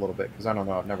ass a little bit because I don't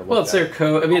know, I've never looked well, it's their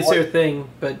code. I mean, it's their thing,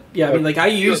 but yeah, I mean, like I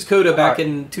used Coda back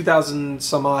in 2000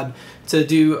 some odd to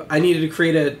do. I needed to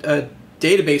create a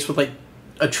database with like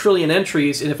 1 trillion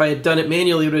entries, and if I had done it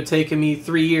manually, it would have taken me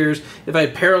 3 years. If I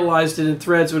had parallelized it in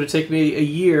threads, it would have taken me a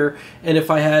year, and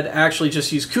if I had actually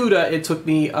just used CUDA, it took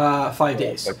me 5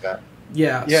 days. Like that.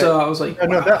 Yeah, so I was like, wow.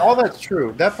 No, all that's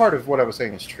true. That part of what I was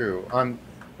saying is true.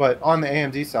 But on the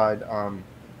AMD side,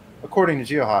 according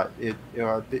to GeoHot,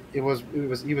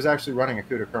 he was actually running a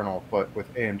CUDA kernel, but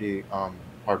with AMD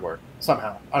hardware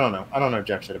somehow. I don't know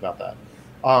jack shit about that.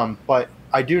 But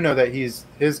I do know that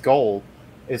his goal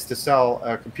is to sell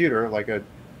a computer like a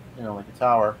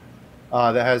tower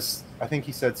that has, I think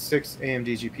he said 6 AMD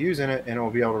GPUs in it, and it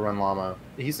will be able to run Llama.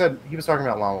 He said he was talking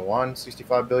about Llama 1,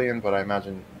 65 billion, but I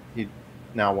imagine he'd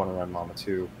now want to run Llama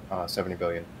 2, 70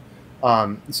 billion.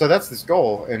 So that's this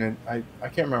goal, and I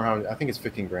can't remember how. I think it's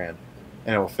 15 grand,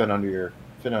 and it will fit under your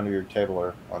table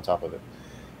or on top of it.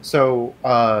 So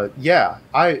I'm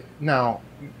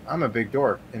a big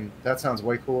dork, and that sounds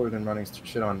way cooler than running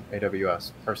shit on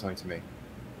AWS personally to me.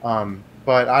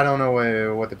 But I don't know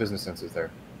what the business sense is there.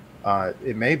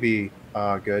 It may be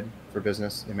good for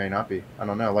business. It may not be. I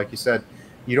don't know. Like you said,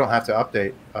 you don't have to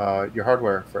update your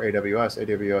hardware for AWS.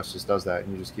 AWS just does that,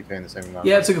 and you just keep paying the same amount.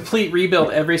 Yeah, it's a complete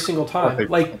rebuild every single time.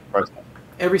 Like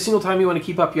every single time you want to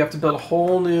keep up, you have to build a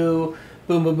whole new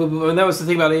boom, boom, boom, boom. And that was the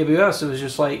thing about AWS. It was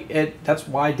just like that's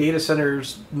why data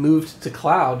centers moved to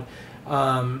cloud.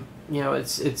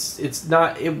 It's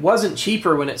not. It wasn't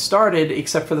cheaper when it started,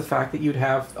 except for the fact that you'd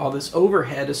have all this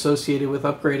overhead associated with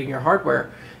upgrading your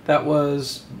hardware that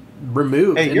was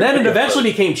removed. Hey, and then it eventually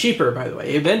became cheaper, by the way.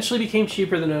 It eventually became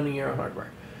cheaper than owning your own hardware.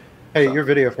 Hey, your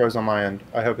video froze on my end.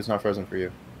 I hope it's not frozen for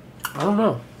you. I don't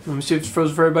know. Let me see if it's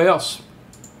frozen for everybody else.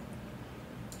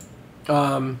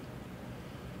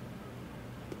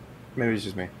 Maybe it's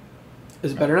just me.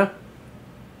 Is it better now?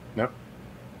 Nope.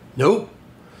 Nope.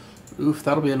 Oof,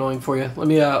 that'll be annoying for you. Let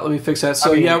me fix that.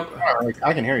 So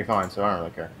I can hear you fine, so I don't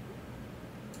really care.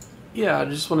 Yeah, I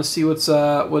just want to see what's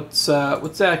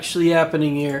actually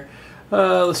happening here.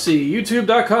 Let's see,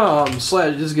 youtube.com/ This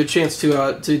is a good chance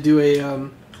to do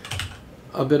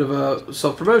a bit of a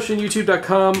self promotion.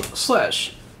 youtube.com/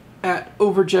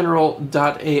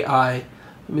 @overgeneral.ai.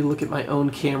 Let me look at my own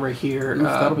camera here. Oof,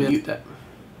 that'll be mute that.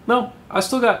 No, I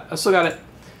still got it.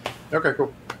 Okay,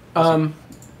 cool.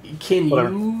 Can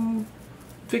you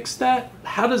fix that?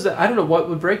 How does that? I don't know what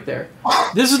would break there.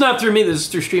 This is not through me. This is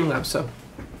through Streamlabs. So.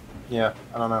 Yeah,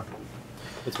 I don't know.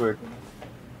 It's weird.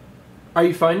 Are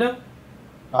you fine now?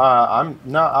 I'm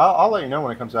not. I'll let you know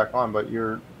when it comes back on. But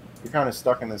you're kind of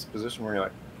stuck in this position where you're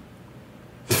like.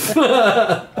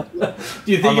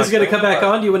 Do you think it's going to come back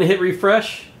on? Do you want to hit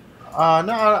refresh? No,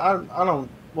 I don't.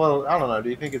 Well, I don't know. Do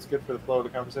you think it's good for the flow of the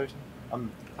conversation? I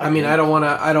don't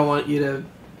want you to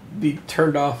be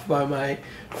turned off by my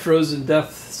frozen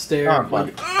death stare. Oh, like,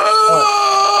 if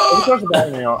it goes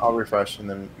back, I'll refresh and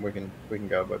then we can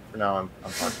go. But for now, I'm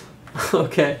fine.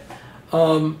 Okay.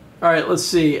 All right. Let's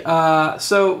see.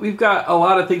 So we've got a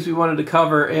lot of things we wanted to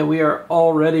cover, and we are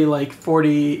already like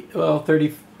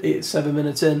 37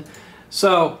 minutes in.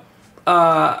 So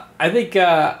I think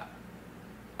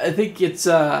it's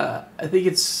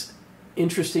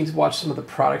interesting to watch some of the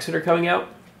products that are coming out.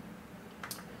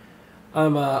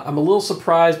 I'm a little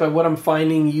surprised by what I'm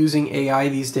finding using AI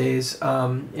these days,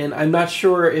 and I'm not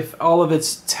sure if all of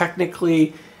it's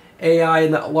technically AI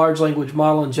in the large language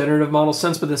model and generative model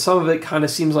sense, but then some of it kind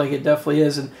of seems like it definitely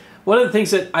is. And one of the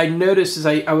things that I noticed is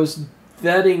I was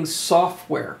vetting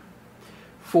software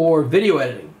for video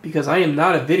editing because I am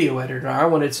not a video editor. I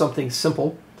wanted something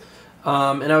simple,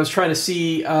 and I was trying to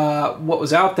see what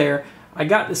was out there. I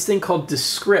got this thing called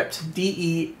Descript,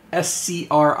 Descript.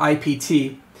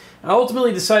 I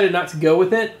ultimately decided not to go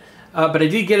with it, but I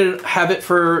did have it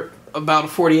for about a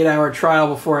 48-hour trial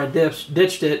before I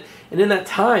ditched it. And in that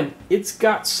time, it's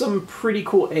got some pretty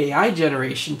cool AI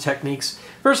generation techniques.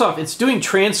 First off, it's doing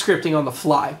transcripting on the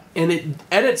fly, and it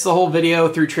edits the whole video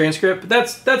through transcript.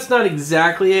 But that's not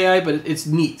exactly AI, but it's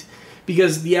neat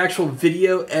because the actual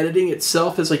video editing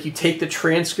itself is like you take the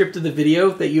transcript of the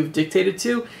video that you've dictated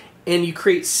to, and you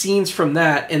create scenes from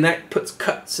that, and that puts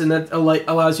cuts, and that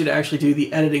allows you to actually do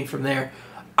the editing from there.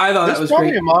 I thought that was great. There's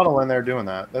probably a model in there doing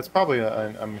that. That's probably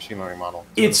a machine learning model.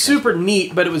 It's super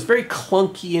neat, but it was very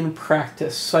clunky in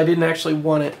practice, so I didn't actually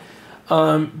want it.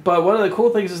 But one of the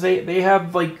cool things is they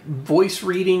have like voice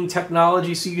reading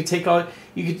technology, so you could take on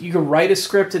you could write a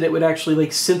script and it would actually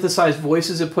like synthesize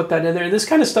voices and put that in there. And this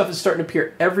kind of stuff is starting to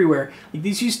appear everywhere. Like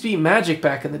these used to be magic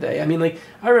back in the day. I mean, like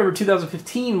I remember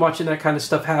 2015 watching that kind of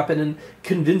stuff happen and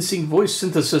convincing voice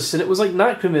synthesis, and it was like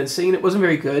not convincing and it wasn't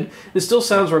very good. It still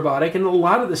sounds robotic, and a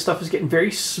lot of this stuff is getting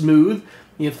very smooth.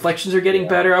 The inflections are getting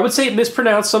better. I would say it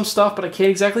mispronounced some stuff, but I can't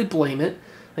exactly blame it.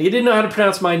 Like, it didn't know how to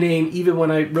pronounce my name even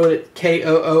when I wrote it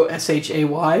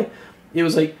Kooshay. It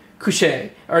was like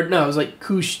Couché. Or no, it was like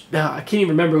Koosh. No, I can't even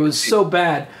remember. It was so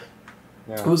bad.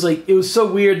 Yeah. It was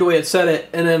so weird the way it said it.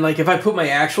 And then, like, if I put my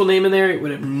actual name in there, it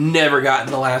would have never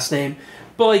gotten the last name.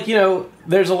 But, like,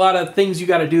 there's a lot of things you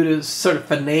got to do to sort of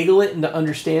finagle it into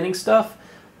understanding stuff.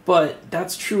 But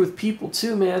that's true with people,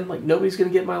 too, man. Like, nobody's going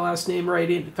to get my last name right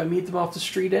if I meet them off the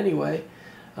street anyway.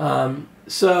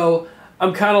 So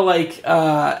I'm kind of like,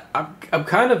 I'm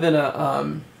kind of in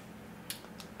a,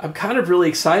 I'm kind of really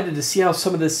excited to see how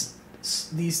some of these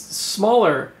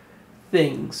smaller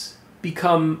things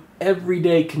become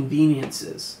everyday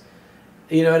conveniences.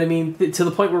 You know what I mean? To the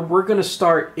point where we're going to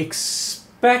start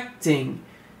expecting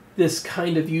this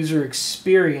kind of user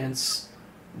experience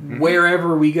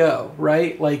wherever we go,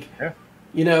 right? Like,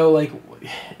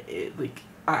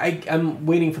 I'm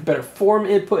waiting for better form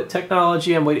input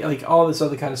technology. I'm waiting, like, all this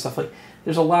other kind of stuff. Like,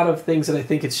 there's a lot of things that I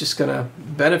think it's just going to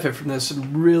benefit from this.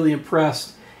 I'm really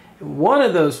impressed. One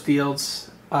of those fields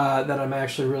that I'm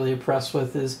actually really impressed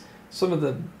with is some of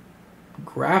the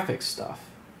graphic stuff.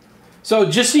 So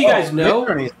just so you guys know,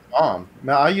 Midjourney's bomb.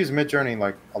 Now, I use Midjourney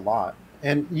like a lot,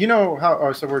 and you know how?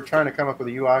 Oh, so we're trying to come up with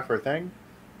a UI for a thing.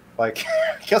 Like,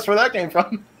 guess where that came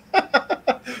from?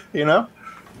 You know?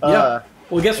 Yeah.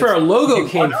 Well, guess where our logo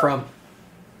came from?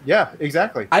 Yeah,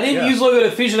 exactly. I didn't use Logo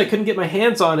Diffusion. I couldn't get my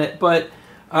hands on it, but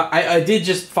I did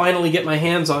just finally get my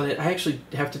hands on it. I actually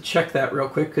have to check that real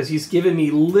quick because he's given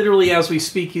me, literally as we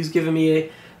speak, he's given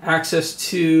me access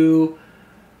to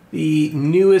the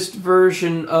newest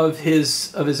version of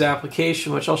his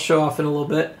application, which I'll show off in a little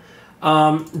bit.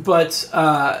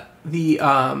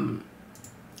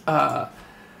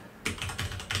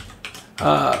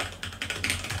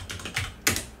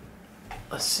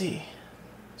 Let's see.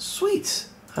 Sweet.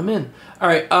 I'm in. All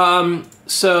right.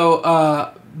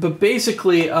 But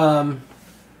basically, I'm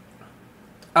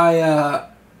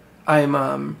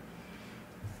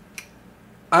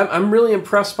really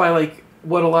impressed by like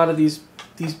what a lot of these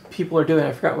people are doing.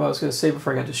 I forgot what I was going to say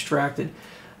before I got distracted.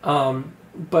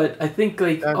 But I think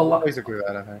like a lot. Basically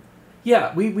that, I think.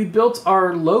 Yeah, we built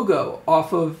our logo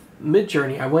off of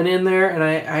Midjourney. I went in there and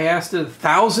I asked it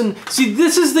 1,000. See,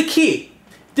 this is the key.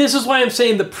 This is why I'm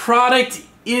saying the product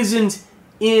isn't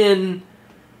in,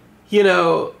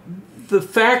 the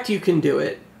fact you can do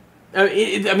it.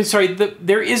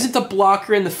 There isn't a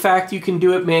blocker in the fact you can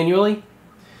do it manually.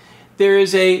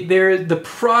 The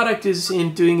product is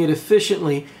in doing it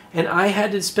efficiently, and I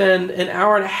had to spend an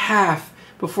hour and a half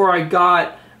before I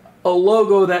got a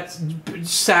logo that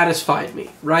satisfied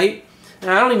me, right? And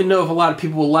I don't even know if a lot of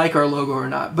people will like our logo or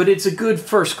not, but it's a good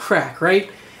first crack, right?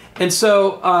 And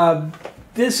so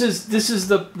this is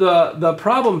the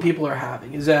problem people are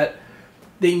having, is that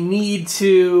they need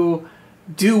to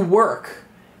do work,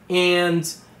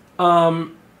 and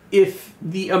if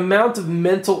the amount of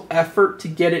mental effort to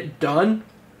get it done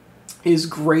is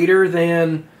greater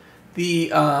than the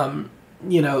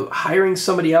hiring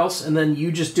somebody else and then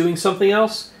you just doing something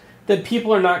else, then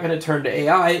people are not going to turn to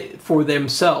AI for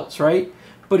themselves, right?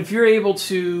 But if you're able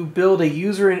to build a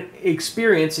user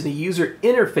experience and a user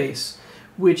interface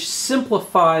which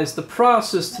simplifies the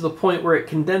process to the point where it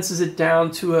condenses it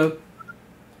down to a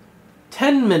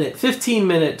 10-minute,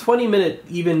 15-minute, 20-minute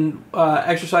even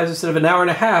exercise instead of an hour and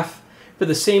a half for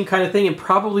the same kind of thing, and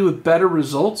probably with better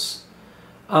results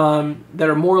that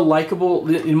are more likable,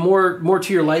 more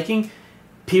to your liking,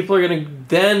 people are going to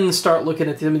then start looking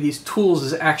at some of these tools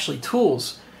as actually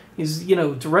tools. Is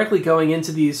directly going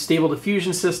into these stable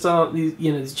diffusion systems,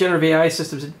 these generative AI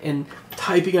systems, and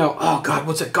typing out, oh god,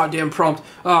 what's that goddamn prompt?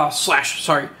 /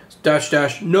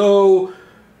 no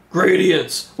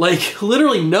gradients. Like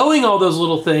literally knowing all those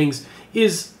little things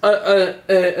is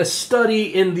a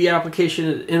study in the application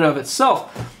in and of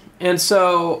itself. And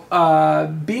so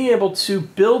being able to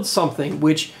build something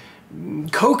which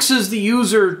coaxes the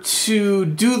user to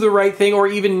do the right thing, or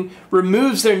even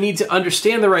removes their need to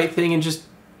understand the right thing and just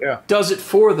does it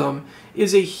for them,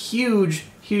 is a huge,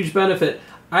 huge benefit.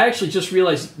 I actually just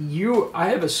realized I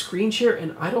have a screen share,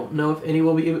 and I don't know if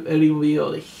anyone will be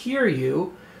able to hear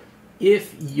you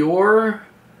if you're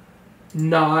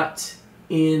not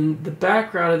in the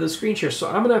background of the screen share. So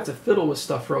I'm going to have to fiddle with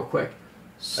stuff real quick.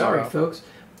 Sorry, folks.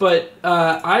 But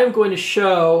I am going to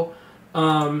show...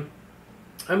 I'm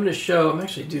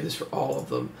actually do this for all of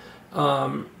them.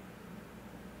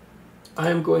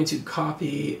 I'm going to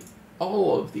copy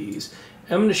all of these.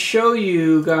 I'm going to show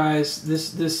you guys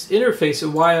this interface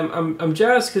and why I'm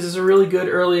jazzed, because it's a really good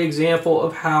early example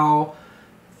of how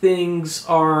things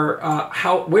are,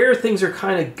 where things are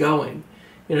kind of going.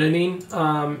 You know what I mean?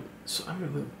 So I'm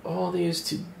going to move all these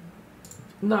to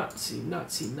not see.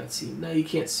 Now you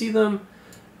can't see them.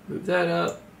 Move that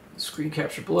up. Screen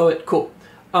capture below it. Cool.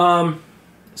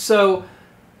 So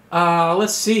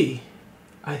let's see.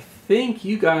 I think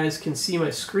you guys can see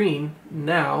my screen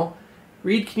now.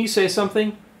 Reed, can you say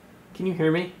something? Can you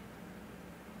hear me?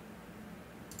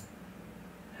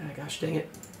 Ah, gosh dang it.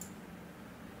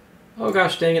 Oh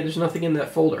gosh dang it, there's nothing in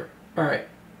that folder. Alright.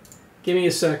 Give me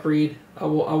a sec, Reed. I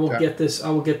will get this.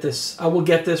 I will get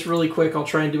this really quick. I'll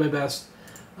try and do my best.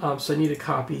 So I need to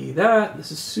copy that.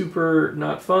 This is super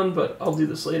not fun, but I'll do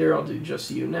this later. I'll do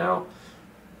just you now.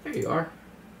 There you are.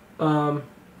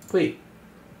 Wait.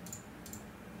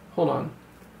 Hold on.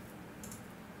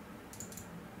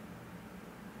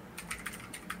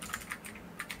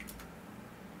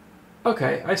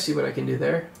 Okay, I see what I can do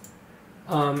there.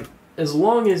 As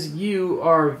long as you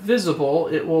are visible,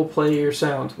 it will play your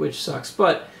sound, which sucks.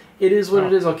 But it is what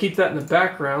it is. I'll keep that in the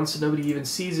background so nobody even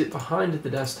sees it behind the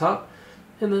desktop.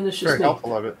 And then it's just very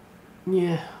helpful of it.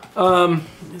 Yeah.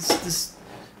 It's this.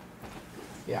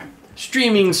 Yeah.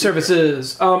 Streaming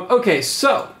services. Okay,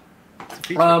 so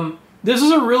This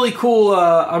is a really cool.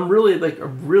 I'm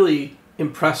really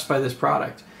impressed by this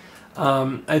product.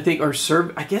 I think I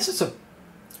guess it's a.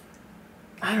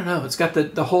 I don't know. It's got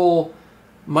the whole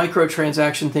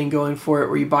microtransaction thing going for it,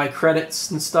 where you buy credits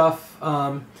and stuff.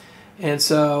 And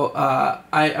so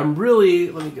I'm really.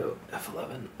 Let me go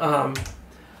F11. I'm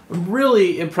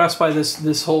really impressed by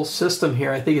this whole system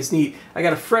here. I think it's neat. I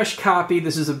got a fresh copy.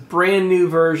 This is a brand new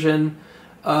version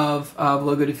of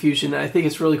Logo Diffusion. I think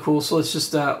it's really cool. So let's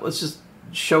just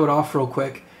show it off real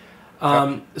quick.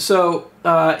 So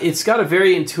it's got a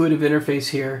very intuitive interface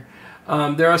here.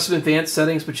 There are some advanced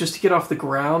settings, but just to get off the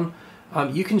ground,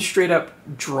 you can straight up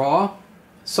draw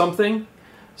something.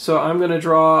 So I'm going to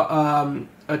draw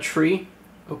a tree.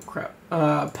 Oh crap!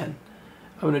 Pen.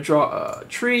 I'm going to draw a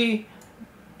tree.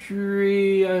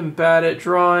 I'm bad at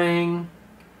drawing.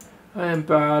 And then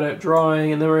we're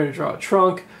going to draw a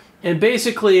trunk. And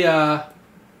basically, how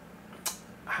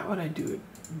would I do it?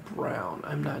 Brown.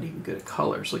 I'm not even good at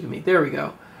colors. Look at me. There we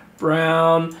go.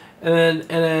 Brown. And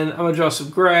then I'm going to draw some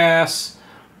grass.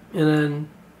 And then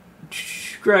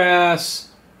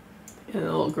grass. And a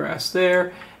little grass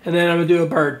there. And then I'm going to do a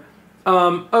bird.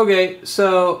 Okay,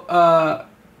 so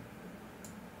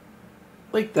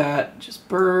like that. Just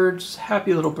birds.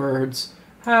 Happy little birds.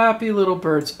 Happy little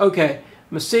birds. Okay, I'm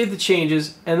going to save the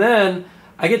changes. And then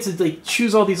I get to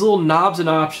choose all these little knobs and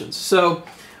options. So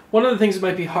one of the things that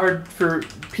might be hard for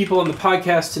people on the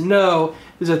podcast to know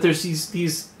is that there's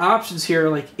these options here,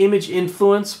 like image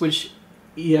influence, which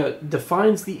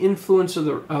defines the influence of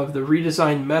the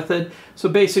redesign method. So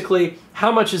basically,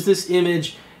 how much is this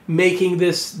image making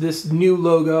this new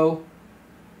logo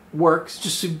works?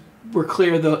 Just so we're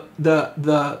clear, the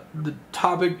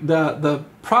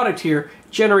product here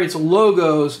generates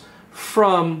logos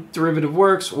from derivative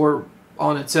works or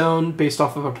on its own based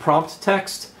off of a prompt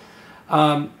text.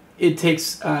 It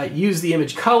takes use the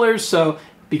image colors. So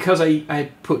because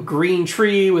I put green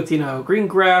tree with green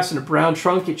grass and a brown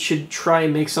trunk, it should try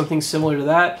and make something similar to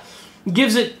that. It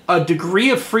gives it a degree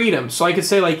of freedom. So I could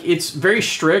say it's very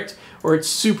strict or it's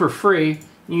super free.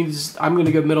 I'm going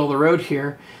to go middle of the road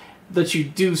here. That you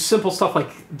do simple stuff like,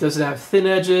 does it have thin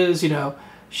edges?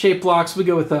 Shape blocks. We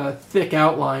go with a thick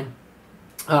outline.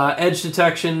 Edge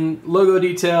detection, logo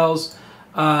details.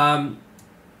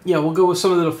 We'll go with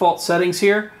some of the default settings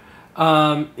here.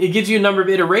 It gives you a number of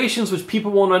iterations, which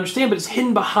people won't understand, but it's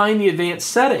hidden behind the advanced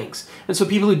settings. And so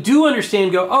people who do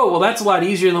understand go, oh, well, that's a lot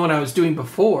easier than what I was doing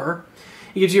before.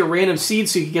 It gives you a random seed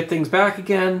so you can get things back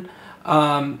again.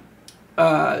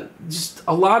 Just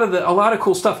a lot of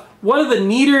cool stuff. One of the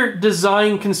neater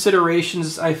design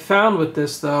considerations I found with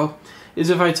this, though, is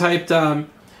if I typed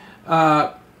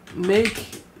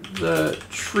make the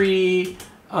tree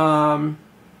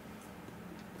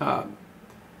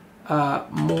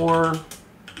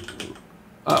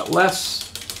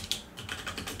less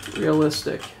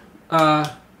realistic.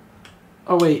 Oh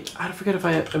wait, I forget if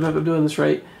I'm doing this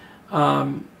right.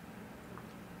 No,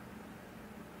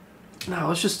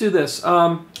 let's just do this.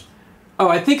 I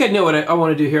think I know what I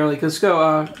want to do here. Let's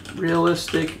go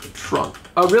realistic trunk.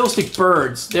 Oh, realistic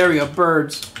birds. There we go,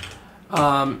 birds.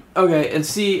 Okay, and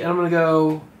see, I'm gonna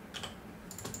go.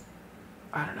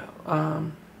 I don't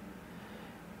know.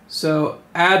 So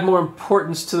add more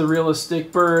importance to the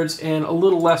realistic birds and a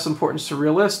little less importance to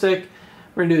realistic.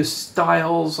 We're gonna do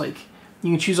styles. You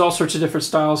can choose all sorts of different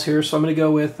styles here. So I'm gonna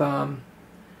go with let's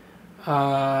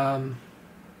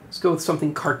go with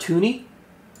something cartoony,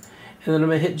 and then I'm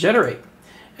gonna hit generate.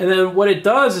 And then what it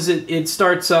does is it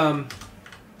starts.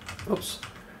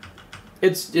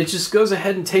 It just goes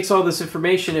ahead and takes all this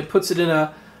information. It puts it in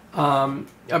a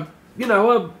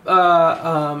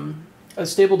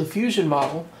stable diffusion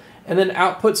model, and then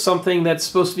outputs something that's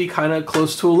supposed to be kind of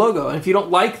close to a logo. And if you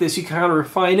don't like this, you can kind of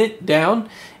refine it down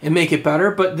and make it better.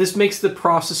 But this makes the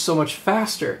process so much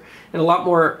faster and a lot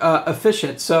more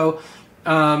efficient. So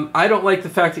I don't like the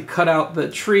fact it cut out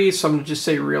the tree, so I'm going to just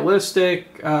say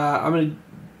realistic. I'm going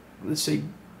to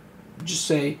just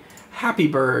say happy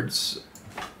birds.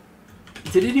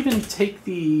 Did it even take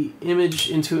the image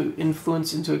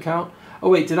influence into account? Oh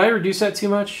wait, did I reduce that too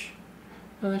much?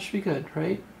 No, that should be good,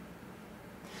 right?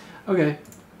 Okay,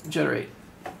 generate.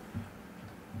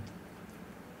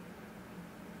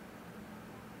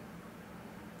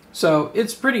 So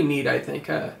it's pretty neat, I think.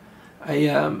 I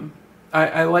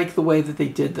like the way that they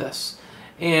did this.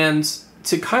 And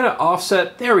to kind of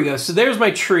offset, there we go. So there's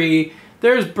my tree,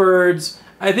 there's birds.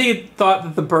 I think it thought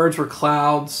that the birds were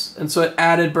clouds, and so it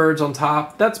added birds on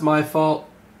top. That's my fault.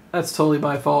 That's totally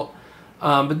my fault.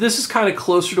 But this is kind of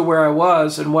closer to where I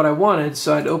was and what I wanted,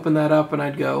 so I'd open that up and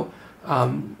I'd go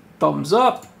thumbs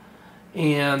up,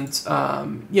 and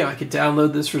I could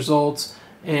download this result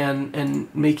and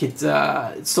make it.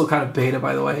 It's still kind of beta,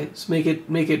 by the way. So make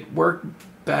it work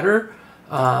better.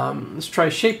 Let's try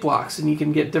shape blocks, and you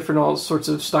can get different all sorts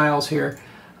of styles here.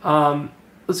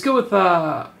 Let's go with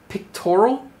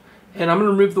pictorial, and I'm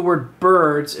going to remove the word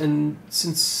birds, and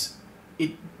since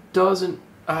it doesn't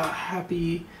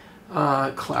happy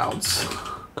clouds.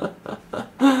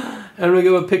 And we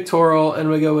go with pictorial, and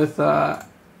we go with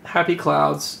happy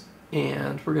clouds,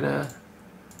 and we're gonna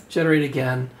generate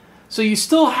again. So you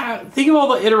still have, think of all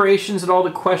the iterations and all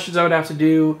the questions I would have to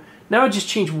do. Now I just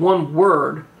change one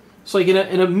word. So like in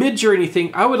a Midjourney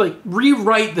thing, I would like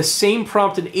rewrite the same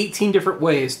prompt in 18 different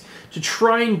ways to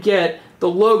try and get the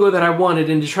logo that I wanted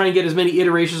and to try and get as many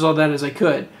iterations of that as I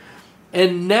could.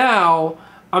 And now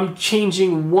I'm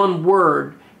changing one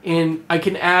word, and I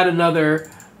can add another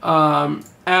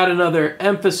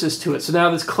emphasis to it. So now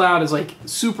this cloud is like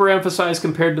super emphasized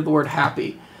compared to the word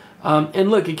happy. And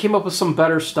look, it came up with some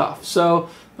better stuff. So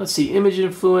let's see, image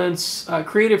influence,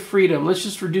 creative freedom. Let's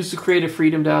just reduce the creative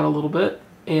freedom down a little bit.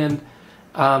 And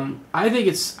I think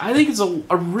it's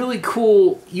a really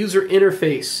cool user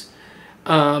interface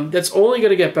that's only going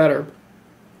to get better,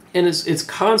 and it's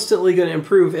constantly going to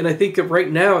improve. And I think that right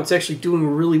now it's actually doing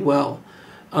really well.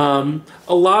 A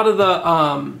lot of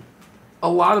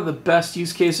the best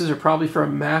use cases are probably for a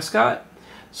mascot.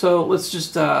 So let's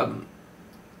just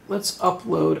let's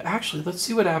upload. Actually, let's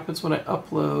see what happens when I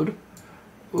upload.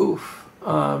 Oof,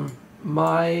 the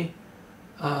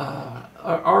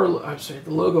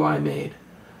logo I made,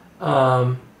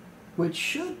 which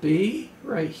should be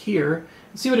right here.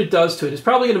 Let's see what it does to it. It's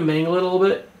probably going to mangle it a little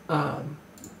bit,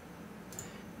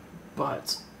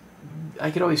 but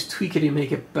I could always tweak it and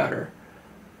make it better.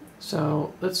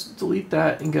 So let's delete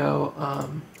that and go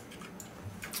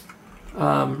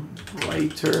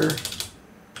writer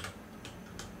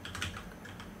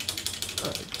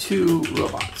to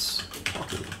robots.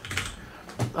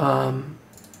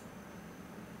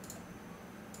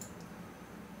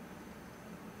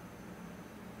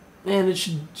 And it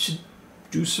should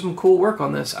do some cool work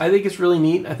on this. I think it's really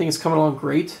neat. I think it's coming along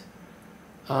great.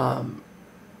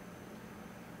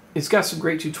 It's got some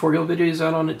great tutorial videos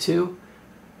out on it too.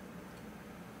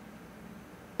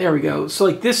 There we go. So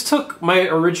like this took my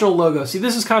original logo. See,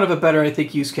 this is kind of a better, I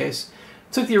think, use case.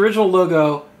 It took the original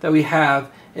logo that we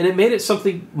have, and it made it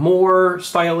something more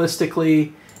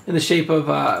stylistically in the shape of,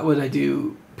 what did I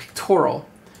do? Pictorial.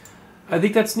 I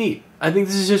think that's neat. I think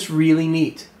this is just really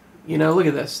neat. You know, look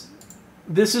at this.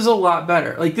 This is a lot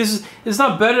better. Like it's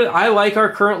not better. I like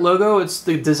our current logo. It's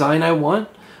the design I want.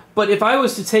 But if I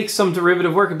was to take some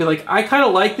derivative work and be like, I kind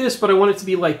of like this, but I want it to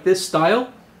be like this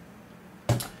style,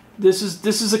 this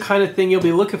is the kind of thing you'll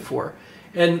be looking for.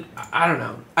 And I don't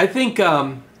know. I think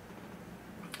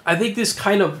this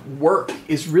kind of work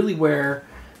is really where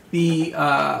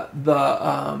where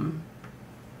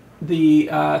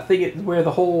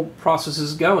the whole process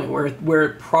is going, where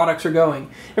products are going.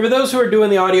 And for those who are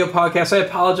doing the audio podcast, I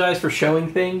apologize for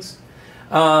showing things.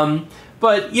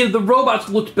 But you know, the robots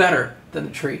looked better than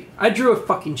the tree. I drew a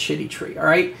fucking shitty tree, all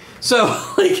right? So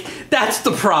like that's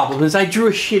the problem, is I drew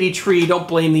a shitty tree, don't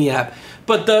blame the app.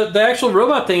 But the actual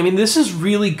robot thing, I mean, this is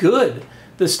really good.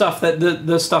 The stuff that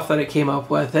it came up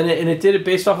with, and it did it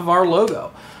based off of our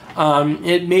logo.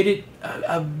 It made it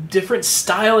a different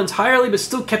style entirely, but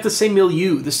still kept the same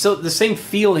milieu, the same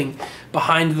feeling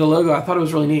behind the logo. I thought it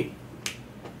was really neat.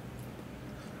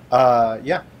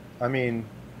 Yeah, I mean,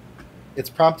 it's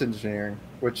prompt engineering,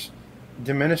 which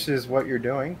diminishes what you're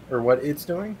doing or what it's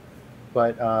doing,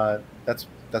 but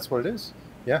that's what it is.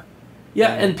 Yeah.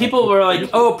 Yeah, and people were like,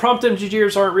 "Oh, prompt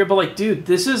engineers aren't real," but like, dude,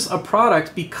 this is a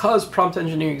product because prompt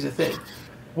engineering is a thing.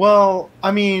 Well,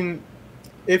 I mean,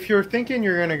 if you're thinking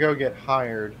you're going to go get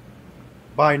hired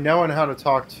by knowing how to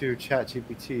talk to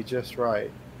ChatGPT just right,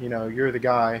 you know, you're the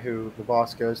guy who the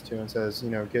boss goes to and says, you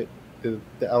know, get the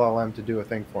LLM to do a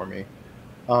thing for me,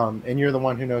 and you're the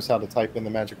one who knows how to type in the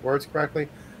magic words correctly,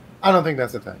 I don't think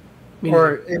that's a thing.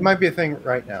 Or it might be a thing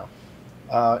right now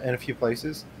in a few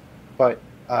places, but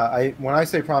when I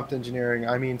say prompt engineering,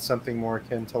 I mean something more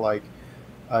akin to like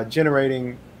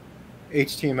generating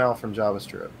HTML from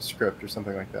JavaScript or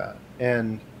something like that,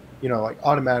 and you know, like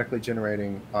automatically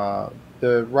generating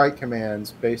the right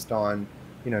commands based on,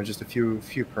 you know, just a few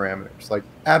parameters, like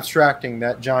abstracting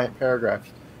that giant paragraph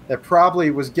that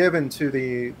probably was given to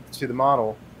the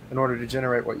model in order to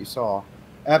generate what you saw,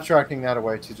 abstracting that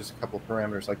away to just a couple of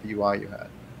parameters like the UI you had.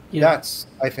 Yeah. That's,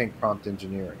 I think, prompt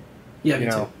engineering. Yeah, you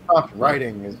know, prompt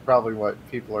writing is probably what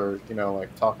people are, you know,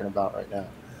 like talking about right now.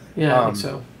 Yeah, I think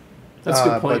so. That's a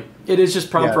good point. It is just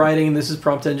prompt yeah. writing. This is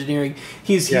prompt engineering.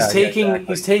 He's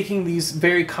taking these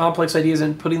very complex ideas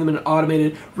and putting them in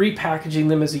automated, repackaging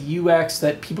them as a UX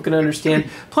that people can understand.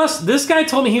 Plus, this guy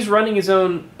told me he's running his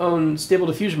own Stable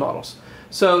Diffusion models.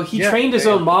 So he trained his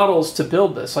own models to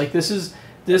build this. Like this is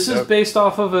based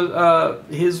off of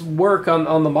his work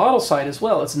on the model side as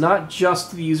well. It's not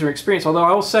just the user experience. Although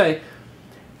I will say,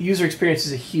 the user experience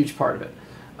is a huge part of it.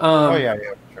 Sure.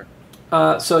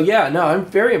 So yeah, no, I'm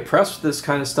very impressed with this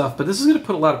kind of stuff, but this is going to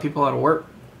put a lot of people out of work.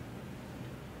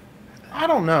 I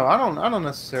don't know. I don't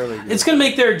necessarily. It's going to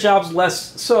make their jobs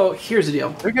less. So here's the deal.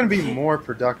 They're going to be more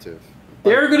productive.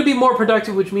 They're going to be more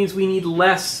productive, which means we need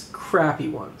less crappy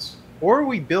ones. Or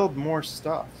we build more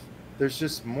stuff. There's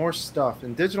just more stuff.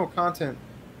 And digital content,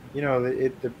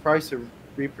 the price of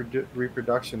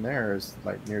reproduction there is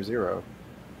like near zero.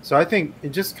 So I think it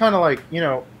just kind of like,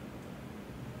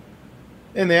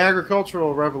 in the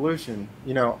agricultural revolution,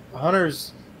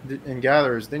 hunters and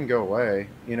gatherers didn't go away,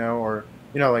 it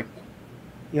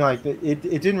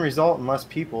didn't result in less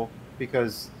people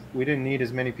because we didn't need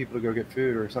as many people to go get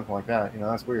food or something like that.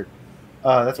 That's weird.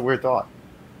 That's a weird thought.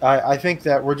 I think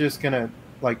that we're just going to,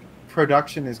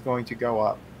 production is going to go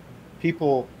up.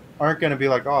 People aren't going to be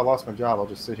like, oh, I lost my job, I'll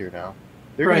just sit here now.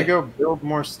 They're going to go build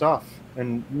more stuff.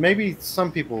 And maybe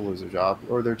some people will lose their job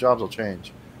or their jobs will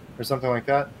change or something like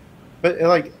that. But,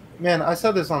 man, I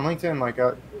said this on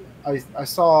LinkedIn. I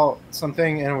saw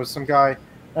something and it was some guy,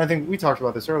 and I think we talked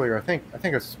about this earlier. I think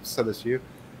I said this to you.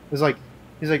 He's like,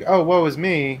 oh, woe is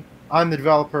me. I'm the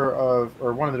developer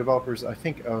or one of the developers, I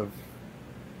think, of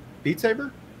Beat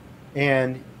Saber.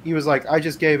 And he was like, I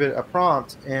just gave it a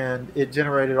prompt and it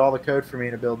generated all the code for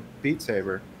me to build Beat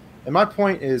Saber. And my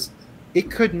point is, it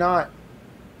could not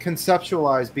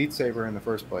conceptualize Beat Saber in the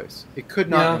first place. It could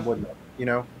not and wouldn't have,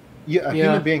 a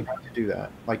human being had to do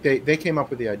that. Like they came up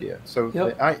with the idea. So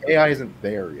AI isn't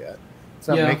there yet. It's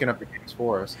not making up the games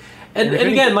for us. And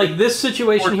again, like this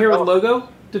situation here with logo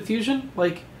diffusion,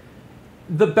 like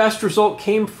the best result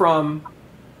came from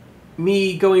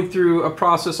me going through a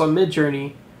process on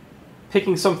Midjourney,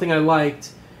 picking something I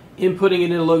liked, inputting it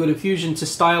into logo diffusion to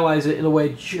stylize it in a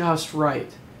way just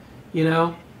right,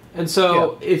 And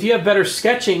so if you have better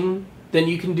sketching, then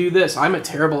you can do this. I'm a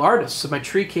terrible artist, so my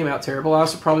tree came out terrible. I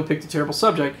also probably picked a terrible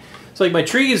subject. So my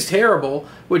tree is terrible,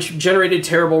 which generated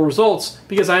terrible results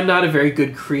because I'm not a very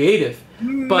good creative.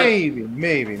 But maybe.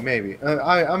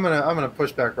 I'm gonna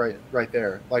push back right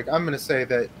there. Like I'm gonna say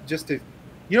that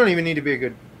you don't even need to be a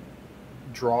good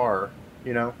drawer,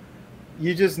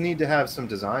 You just need to have some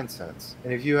design sense.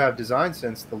 And if you have design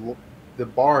sense, the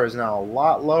bar is now a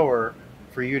lot lower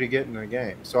for you to get into the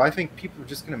game. So I think people are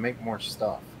just going to make more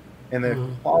stuff. And the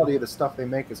quality of the stuff they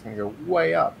make is going to go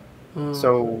way up.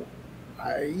 So,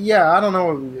 I don't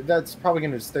know. That's probably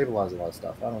going to stabilize a lot of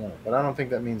stuff. I don't know. But I don't think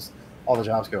that means all the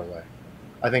jobs go away.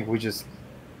 I think GDP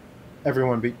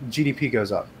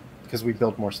goes up because we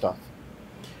build more stuff.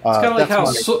 It's kind of like how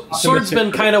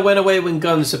swordsmen kind of went away when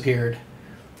guns appeared.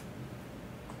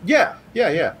 Yeah.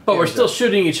 But we're still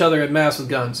shooting each other at mass with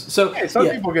guns. So some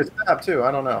people get stabbed too.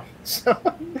 I don't know. So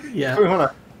yeah, we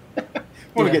want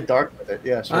to get dark with it.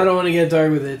 Yeah, sure. I don't want to get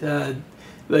dark with it.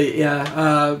 But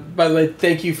yeah. By the way,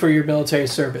 thank you for your military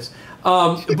service.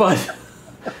 But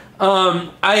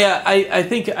I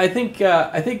think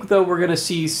though we're gonna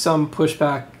see some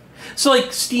pushback. So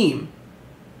like Steam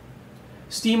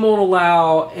won't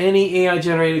allow any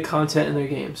AI-generated content in their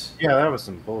games. Yeah, that was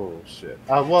some bullshit.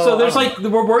 So there's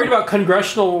we're worried about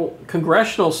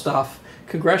congressional stuff,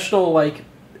 congressional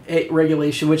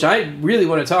regulation, which I really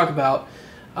want to talk about.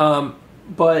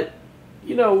 But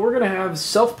we're gonna have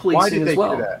self-policing as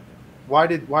well. Do that? Why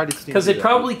did Steam? Because they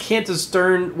probably can't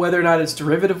discern whether or not it's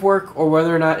derivative work or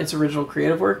whether or not it's original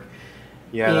creative work.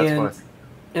 Yeah, that's what.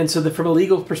 And so from a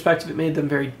legal perspective, it made them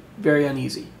very, very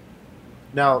uneasy.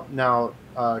 Now,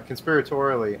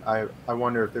 conspiratorially, I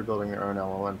wonder if they're building their own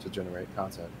LLM to generate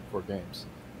content for games,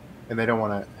 and they don't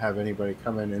want to have anybody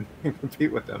come in and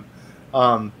compete with them.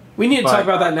 We need to talk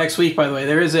about that next week. By the way,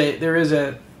 there is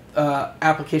a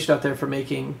application out there for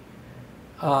making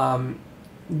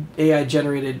AI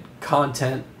generated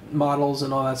content models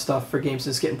and all that stuff for games.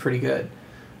 It's getting pretty good.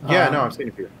 Yeah, no, I've seen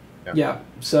it here. Yeah.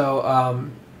 So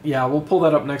we'll pull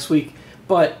that up next week.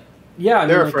 But yeah,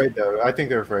 they're afraid though. I think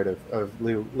they're afraid of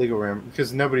legal ram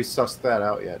because nobody's sussed that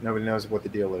out yet. Nobody knows what the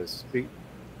deal is.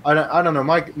 I don't know.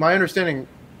 My understanding,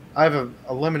 I have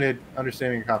a limited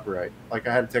understanding of copyright. Like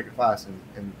I had to take a class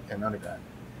in undergrad,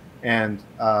 and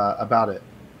about it,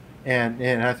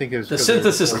 and I think it was the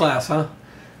synthesis class, huh?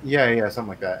 Yeah, something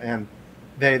like that. And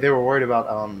they were worried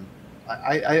about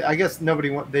I guess nobody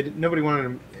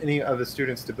wanted any of the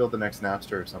students to build the next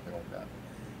Napster or something like that.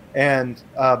 And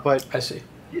but I see.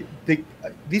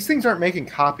 These things aren't making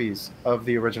copies of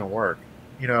the original work,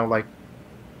 like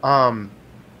and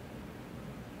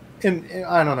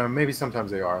I don't know, maybe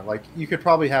sometimes they are. Like you could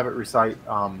probably have it recite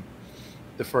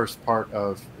the first part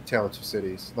of A Tale of Two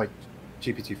Cities, like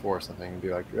GPT-4 or something, and be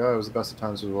like, oh, it was the best of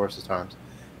times, it was the worst of times.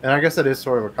 And I guess that is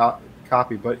sort of a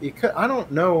copy, but it could, I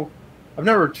don't know. I've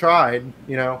never tried,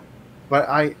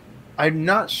 but I'm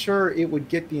not sure it would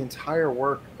get the entire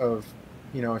work of,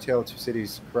 A Tale of Two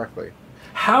Cities correctly.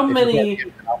 How many?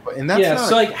 And that's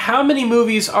so like, how many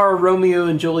movies are a Romeo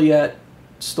and Juliet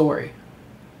story?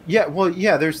 Yeah, well,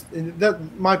 yeah.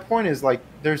 My point is, like,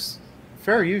 there's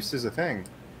fair use is a thing,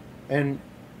 and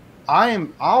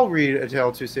I'll read A Tale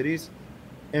of Two Cities,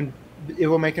 and it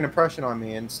will make an impression on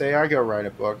me. And say I go write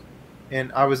a book,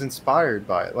 and I was inspired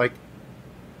by it. Like,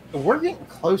 we're getting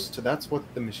close to that's what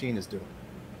the machine is doing,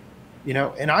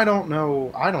 And I don't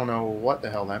know what the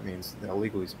hell that means,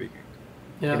 legally speaking.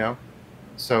 Yeah.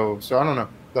 So I don't know.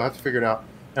 They'll have to figure it out.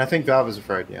 And I think Valve is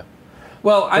afraid. Yeah.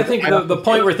 Well, I think the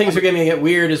point where things are going to get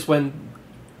weird is when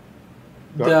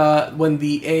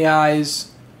the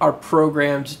AIs are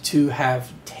programmed to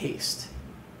have taste.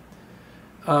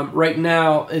 Right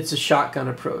now, it's a shotgun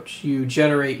approach. You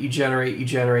generate.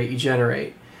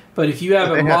 But if you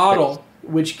have a model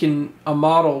which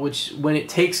when it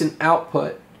takes an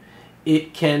output,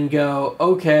 it can go,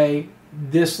 okay,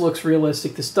 this looks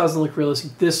realistic, this doesn't look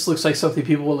realistic, this looks like something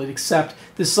people will accept,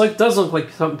 this doesn't look like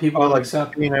something people will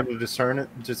accept. Being able to discern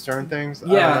things?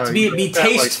 Yeah, to be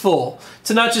tasteful.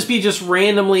 To not just be just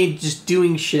randomly just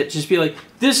doing shit. Just be like,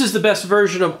 this is the best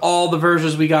version of all the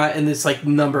versions we got in this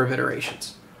number of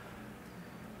iterations.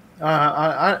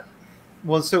 Well,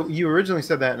 so you originally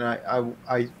said that, and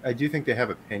I do think they have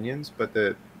opinions, but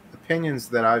the opinions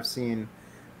that I've seen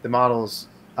the models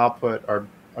output are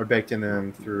baked in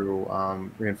them through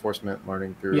reinforcement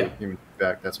learning, through human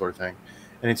feedback, that sort of thing.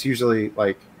 And it's usually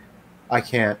like,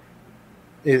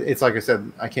 it's like I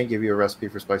said, I can't give you a recipe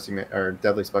for spicy or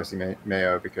deadly spicy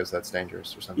mayo because that's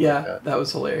dangerous or something like that. That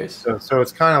was hilarious. So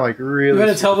it's kind of like really... You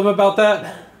going to tell them about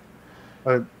that?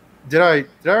 Did I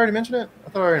already mention it? I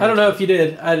thought I don't know if you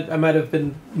did. I might have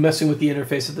been messing with the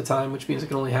interface at the time, which means I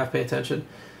can only half pay attention.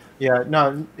 Yeah,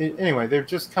 no. Anyway, they're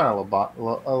just kind of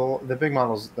the big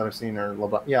models that I've seen are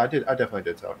yeah, I definitely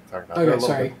did talk about it. Okay, they're a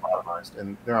sorry. bit optimized,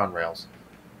 and they're on Rails.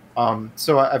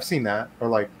 So I've seen that. Or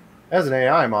like, as an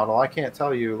AI model, I can't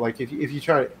tell you, like, if you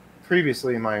try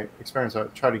previously in my experience, I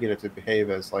tried to get it to behave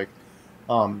as like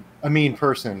a mean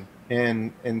person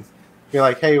and be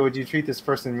like, hey, would you treat this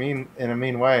person in a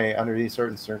mean way under these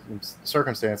certain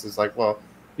circumstances? Like, well,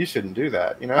 you shouldn't do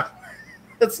that,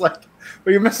 It's like,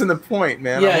 well, you're missing the point,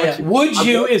 man. Would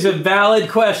you is a valid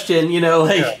question,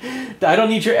 I don't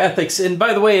need your ethics. And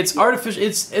by the way, it's artificial.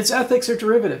 Its ethics are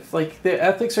derivative. Like, the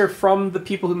ethics are from the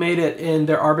people who made it, and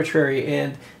they're arbitrary,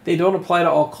 and they don't apply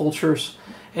to all cultures,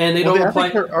 and they don't apply.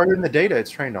 Ethics are in the data it's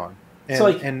trained on. And, so,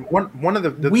 like, and one of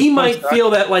the we might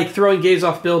feel that like throwing gays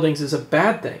off buildings is a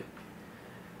bad thing.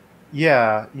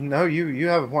 Yeah, you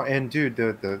have a point. And dude,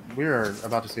 we're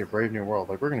about to see a brave new world.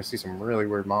 Like, we're going to see some really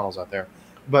weird models out there.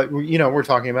 But we're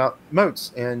talking about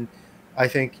moats, and I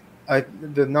think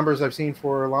the numbers I've seen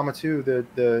for Llama 2,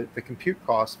 the compute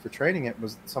cost for training it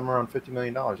was somewhere around $50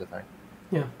 million, I think.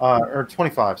 Yeah. Or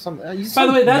 25. By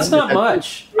the way, that's not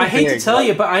much. I hate to tell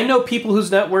you, but I know people whose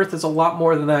net worth is a lot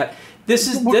more than that. This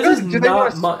is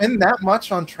not much. Spend that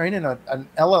much on training an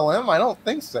LLM? I don't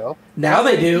think so. Now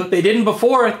they do. They didn't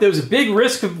before. There was a big it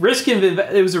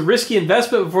was a risky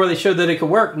investment before they showed that it could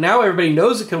work. Now everybody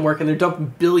knows it can work, and they're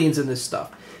dumping billions in this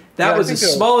stuff. That was a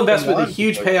small investment with a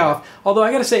huge payoff. Although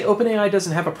I got to say, OpenAI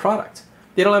doesn't have a product.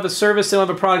 They don't have a service. They don't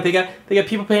have a product. They got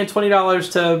people paying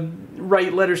 $20 to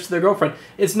write letters to their girlfriend.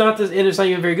 It's not and it's not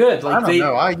even very good. Like, I don't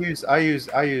know. I use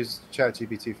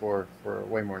ChatGPT for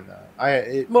way more than that.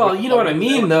 You know what I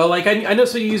mean, though. Like, I know,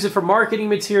 so you use it for marketing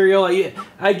material.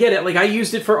 I get it. Like, I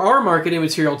used it for our marketing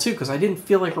material too because I didn't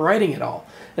feel like writing it all,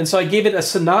 and so I gave it a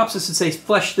synopsis and say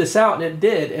flesh this out, and it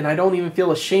did, and I don't even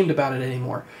feel ashamed about it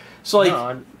anymore. So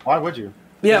like, why would you?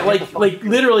 Yeah, like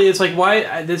literally, it's like,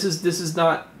 why this is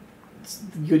not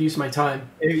good use of my time.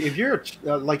 If you're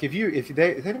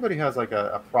if anybody has like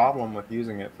a problem with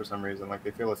using it for some reason, like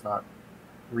they feel it's not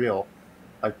real,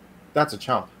 like that's a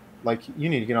chump. Like, you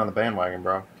need to get on the bandwagon,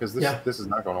 bro, because this is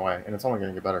not going away, and it's only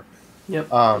going to get better. Yep.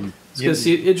 It's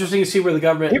interesting to see where the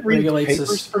government regulates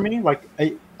this. For me, like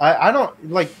I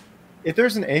don't like, if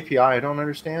there's an API I don't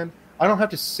understand, I don't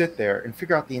have to sit there and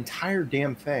figure out the entire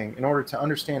damn thing in order to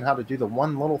understand how to do the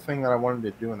one little thing that I wanted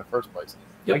to do in the first place.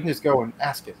 Yep. I can just go and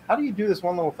ask it, how do you do this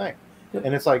one little thing? Yep.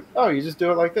 And it's like, oh, you just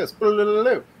do it like this,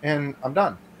 and I'm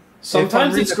done.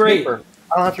 Sometimes it's great. Paper,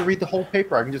 I don't have to read the whole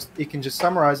paper. It can just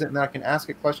summarize it, and then I can ask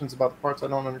it questions about the parts I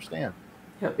don't understand.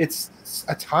 Yep. It's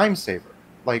a time saver,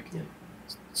 like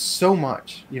so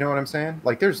much. You know what I'm saying?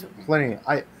 Like there's plenty.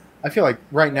 I feel like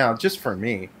right now, just for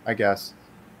me, I guess.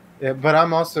 Yeah, but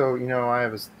I'm also, I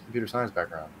have a computer science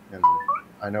background, and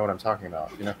I know what I'm talking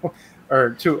about.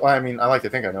 I like to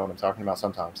think I know what I'm talking about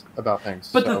sometimes about things.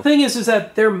 But the thing is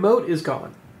that their moat is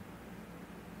gone.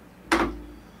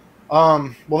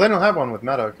 Well, they don't have one with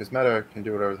Meta because Meta can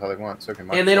do whatever the hell they want. So can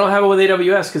Microsoft. And they don't have one with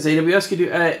AWS because AWS can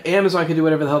do. Amazon can do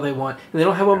whatever the hell they want. And they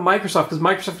don't have one with Microsoft because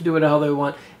Microsoft can do whatever the hell they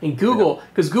want. And Google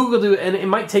because Google do. And it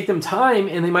might take them time,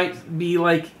 and they might be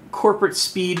like corporate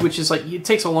speed, which is like it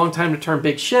takes a long time to turn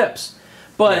big ships.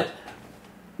 But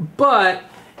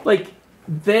like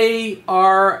they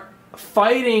are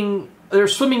fighting. They're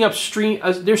swimming upstream.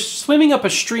 They're swimming up a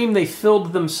stream they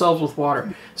filled themselves with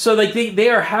water. So like they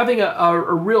are having a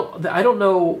real. I don't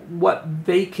know what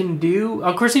they can do.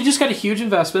 Of course, they just got a huge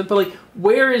investment, but like,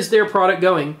 where is their product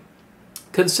going?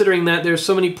 Considering that there's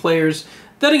so many players.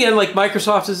 Then again, like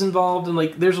Microsoft is involved, and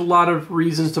like there's a lot of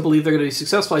reasons to believe they're going to be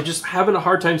successful. I just having a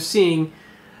hard time seeing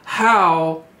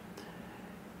how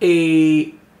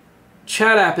a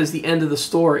chat app is the end of the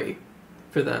story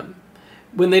for them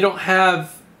when they don't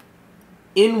have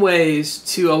in ways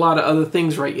to a lot of other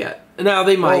things right yet. Now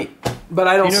they might, but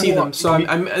I don't see them. So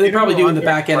they probably do in the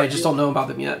back end. I just don't know about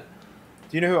them yet.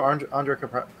 Do you know who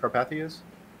Andrej Karpathy is?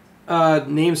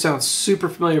 Name sounds super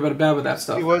familiar, but bad with that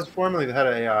stuff. He was formerly the head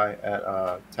of AI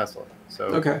at Tesla. So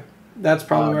okay, that's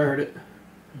probably where I heard it.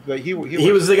 But he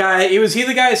was the guy. Was he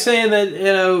the guy saying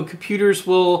that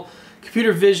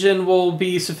computer vision will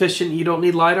be sufficient? You don't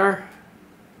need LiDAR.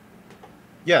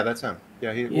 Yeah, that's him.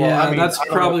 Yeah, that's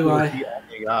probably why.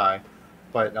 The guy,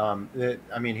 but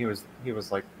he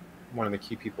was like one of the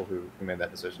key people who made that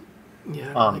decision.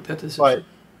 Yeah, I like that decision. But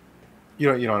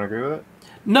you don't agree with it?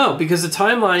 No, because the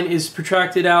timeline is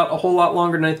protracted out a whole lot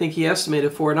longer than I think he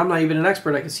estimated for, and I'm not even an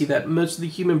expert. I can see that most of the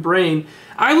human brain.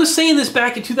 I was saying this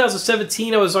back in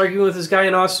 2017. I was arguing with this guy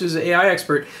in Austin who's an AI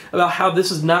expert about how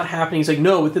this is not happening. He's like,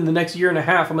 no, within the next year and a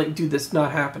half. I'm like, dude, that's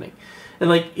not happening. And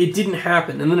like, it didn't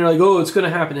happen. And then they're like, oh, it's going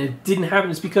to happen. And it didn't happen.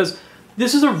 It's because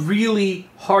this is a really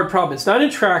hard problem. It's not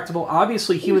intractable.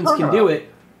 Obviously, humans can do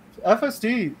it.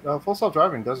 FSD, full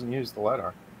self-driving, doesn't use the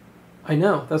LiDAR. I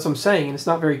know. That's what I'm saying. And it's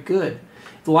not very good.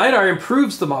 The LiDAR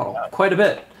improves the model quite a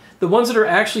bit. The ones that are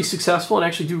actually successful and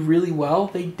actually do really well,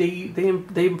 they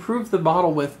improve the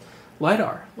model with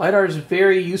LiDAR. LiDAR is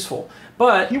very useful.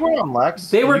 But you were on Lex.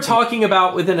 They were talking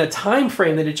about within a time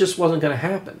frame that it just wasn't going to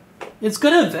happen. It's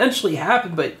going to eventually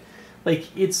happen, but like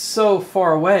it's so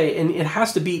far away, and it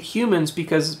has to beat humans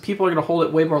because people are going to hold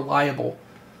it way more liable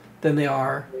than they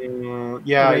are. I don't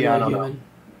know.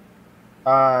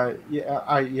 I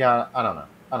don't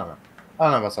know. I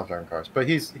don't know about self-driving cars, but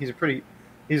he's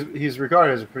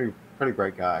regarded as a pretty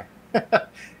great guy,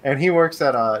 and he works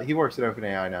at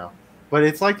OpenAI now. But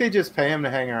it's like they just pay him to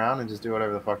hang around and just do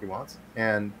whatever the fuck he wants.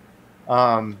 And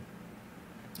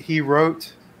he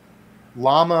wrote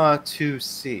Llama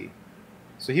 2C,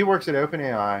 so he works at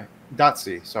OpenAI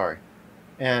 .c, sorry,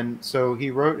 and so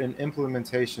he wrote an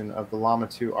implementation of the Llama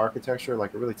 2 architecture,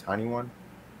 like a really tiny one,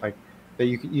 like. That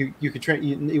you could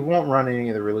train. It won't run any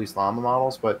of the released Llama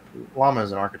models, but Llama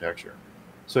is an architecture.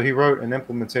 So he wrote an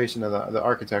implementation of the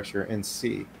architecture in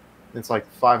C. It's like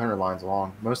 500 lines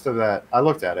long. Most of that, I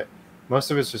looked at it. Most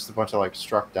of it's just a bunch of like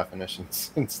struct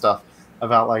definitions and stuff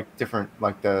about like different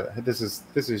like this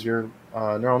is your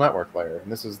neural network layer,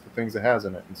 and this is the things it has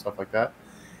in it and stuff like that.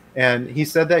 And he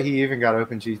said that he even got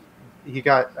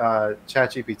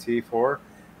ChatGPT 4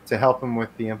 to help him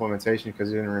with the implementation because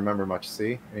he didn't remember much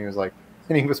C, and he was like.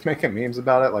 And he was making memes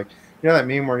about it, like that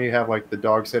meme where you have like the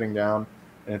dog sitting down,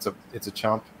 and it's a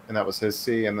chump, and that was his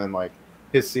C, and then like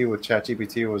his C with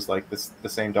ChatGPT was like the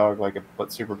same dog, like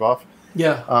but super buff.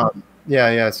 Yeah.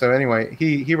 Yeah. So anyway,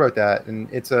 he wrote that,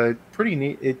 and it's a pretty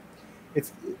neat.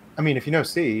 It's if you know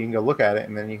C, you can go look at it,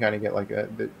 and then you kind of get like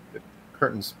the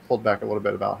curtains pulled back a little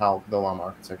bit about how the Llama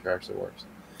architecture actually works.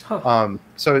 Huh.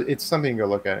 So it's something you can go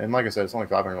look at, and like I said, it's only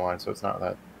 500 lines, so it's not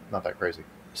that crazy.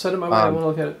 Set it my way. I want to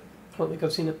look at it. I don't think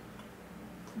I've seen it.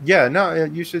 Yeah, no,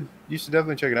 you should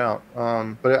definitely check it out.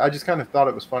 But I just kind of thought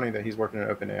it was funny that he's working at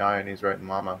OpenAI and he's writing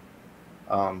Llama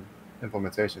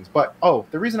implementations. But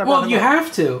the reason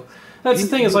have to. That's the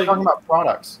thing. Is like talking about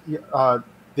products.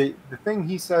 The thing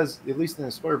he says, at least in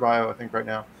his Twitter bio, I think right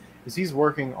now, is he's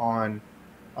working on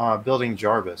building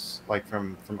Jarvis, like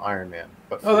from Iron Man.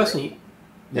 But Oh, that's real. neat.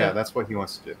 Yeah, that's what he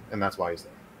wants to do, and that's why he's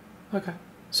there. Okay.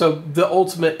 So the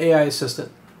ultimate AI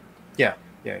assistant. Yeah.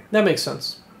 That makes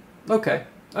sense. Okay.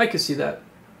 I can see that.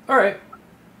 All right.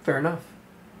 Fair enough.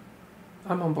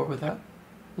 I'm on board with that.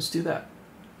 Let's do that.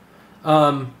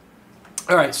 All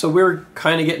right. So we're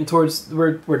kind of getting towards.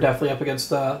 We're definitely up against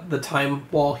the time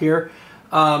wall here.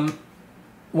 One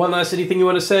last anything you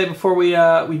want to say before we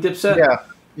dip set?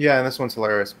 Yeah, and this one's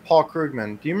hilarious. Paul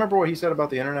Krugman. Do you remember what he said about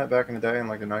the internet back in the day in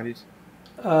like the 90s?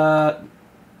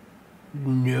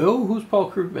 No. Who's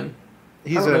Paul Krugman?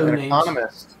 He's an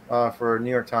economist for New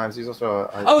York Times. He's also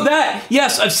that!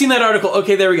 Yes, I've seen that article.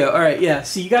 Okay, there we go. All right, yeah.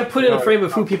 See, you got to put it in a frame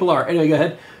of who people are. Anyway, go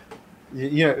ahead.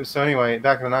 So anyway,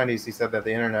 back in the 90s, he said that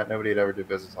the internet, nobody would ever do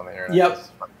business on the internet. Yep.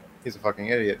 He's a fucking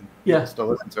idiot. Yeah. People still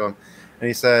listen to him. And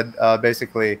he said,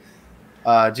 basically,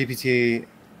 GPT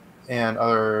and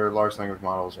other large language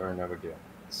models are no big deal.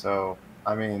 So,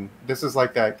 I mean, this is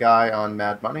like that guy on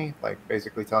Mad Money, like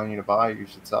basically telling you to buy, you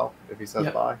should sell. If he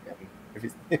says buy,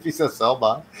 and if he says sell,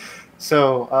 buy.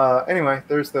 So anyway,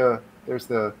 there's the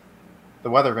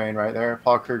weather vane right there.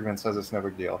 Paul Krugman says it's no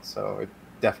big deal, so it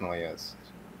definitely is.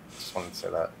 Just wanted to say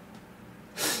that.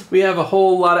 We have a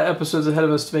whole lot of episodes ahead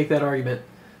of us to make that argument.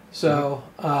 So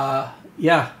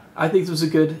yeah, I think this was a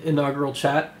good inaugural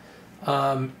chat.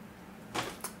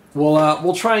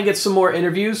 We'll try and get some more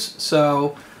interviews.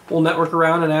 So we'll network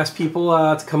around and ask people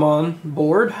to come on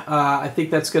board. I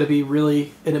think that's going to be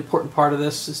really an important part of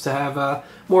this, is to have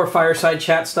more fireside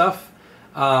chat stuff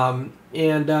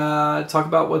and talk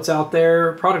about what's out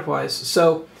there product-wise.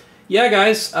 So yeah,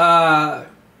 guys,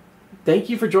 thank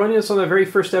you for joining us on the very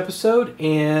first episode.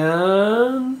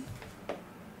 And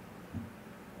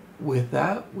with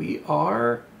that, we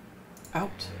are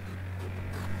out.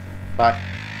 Bye.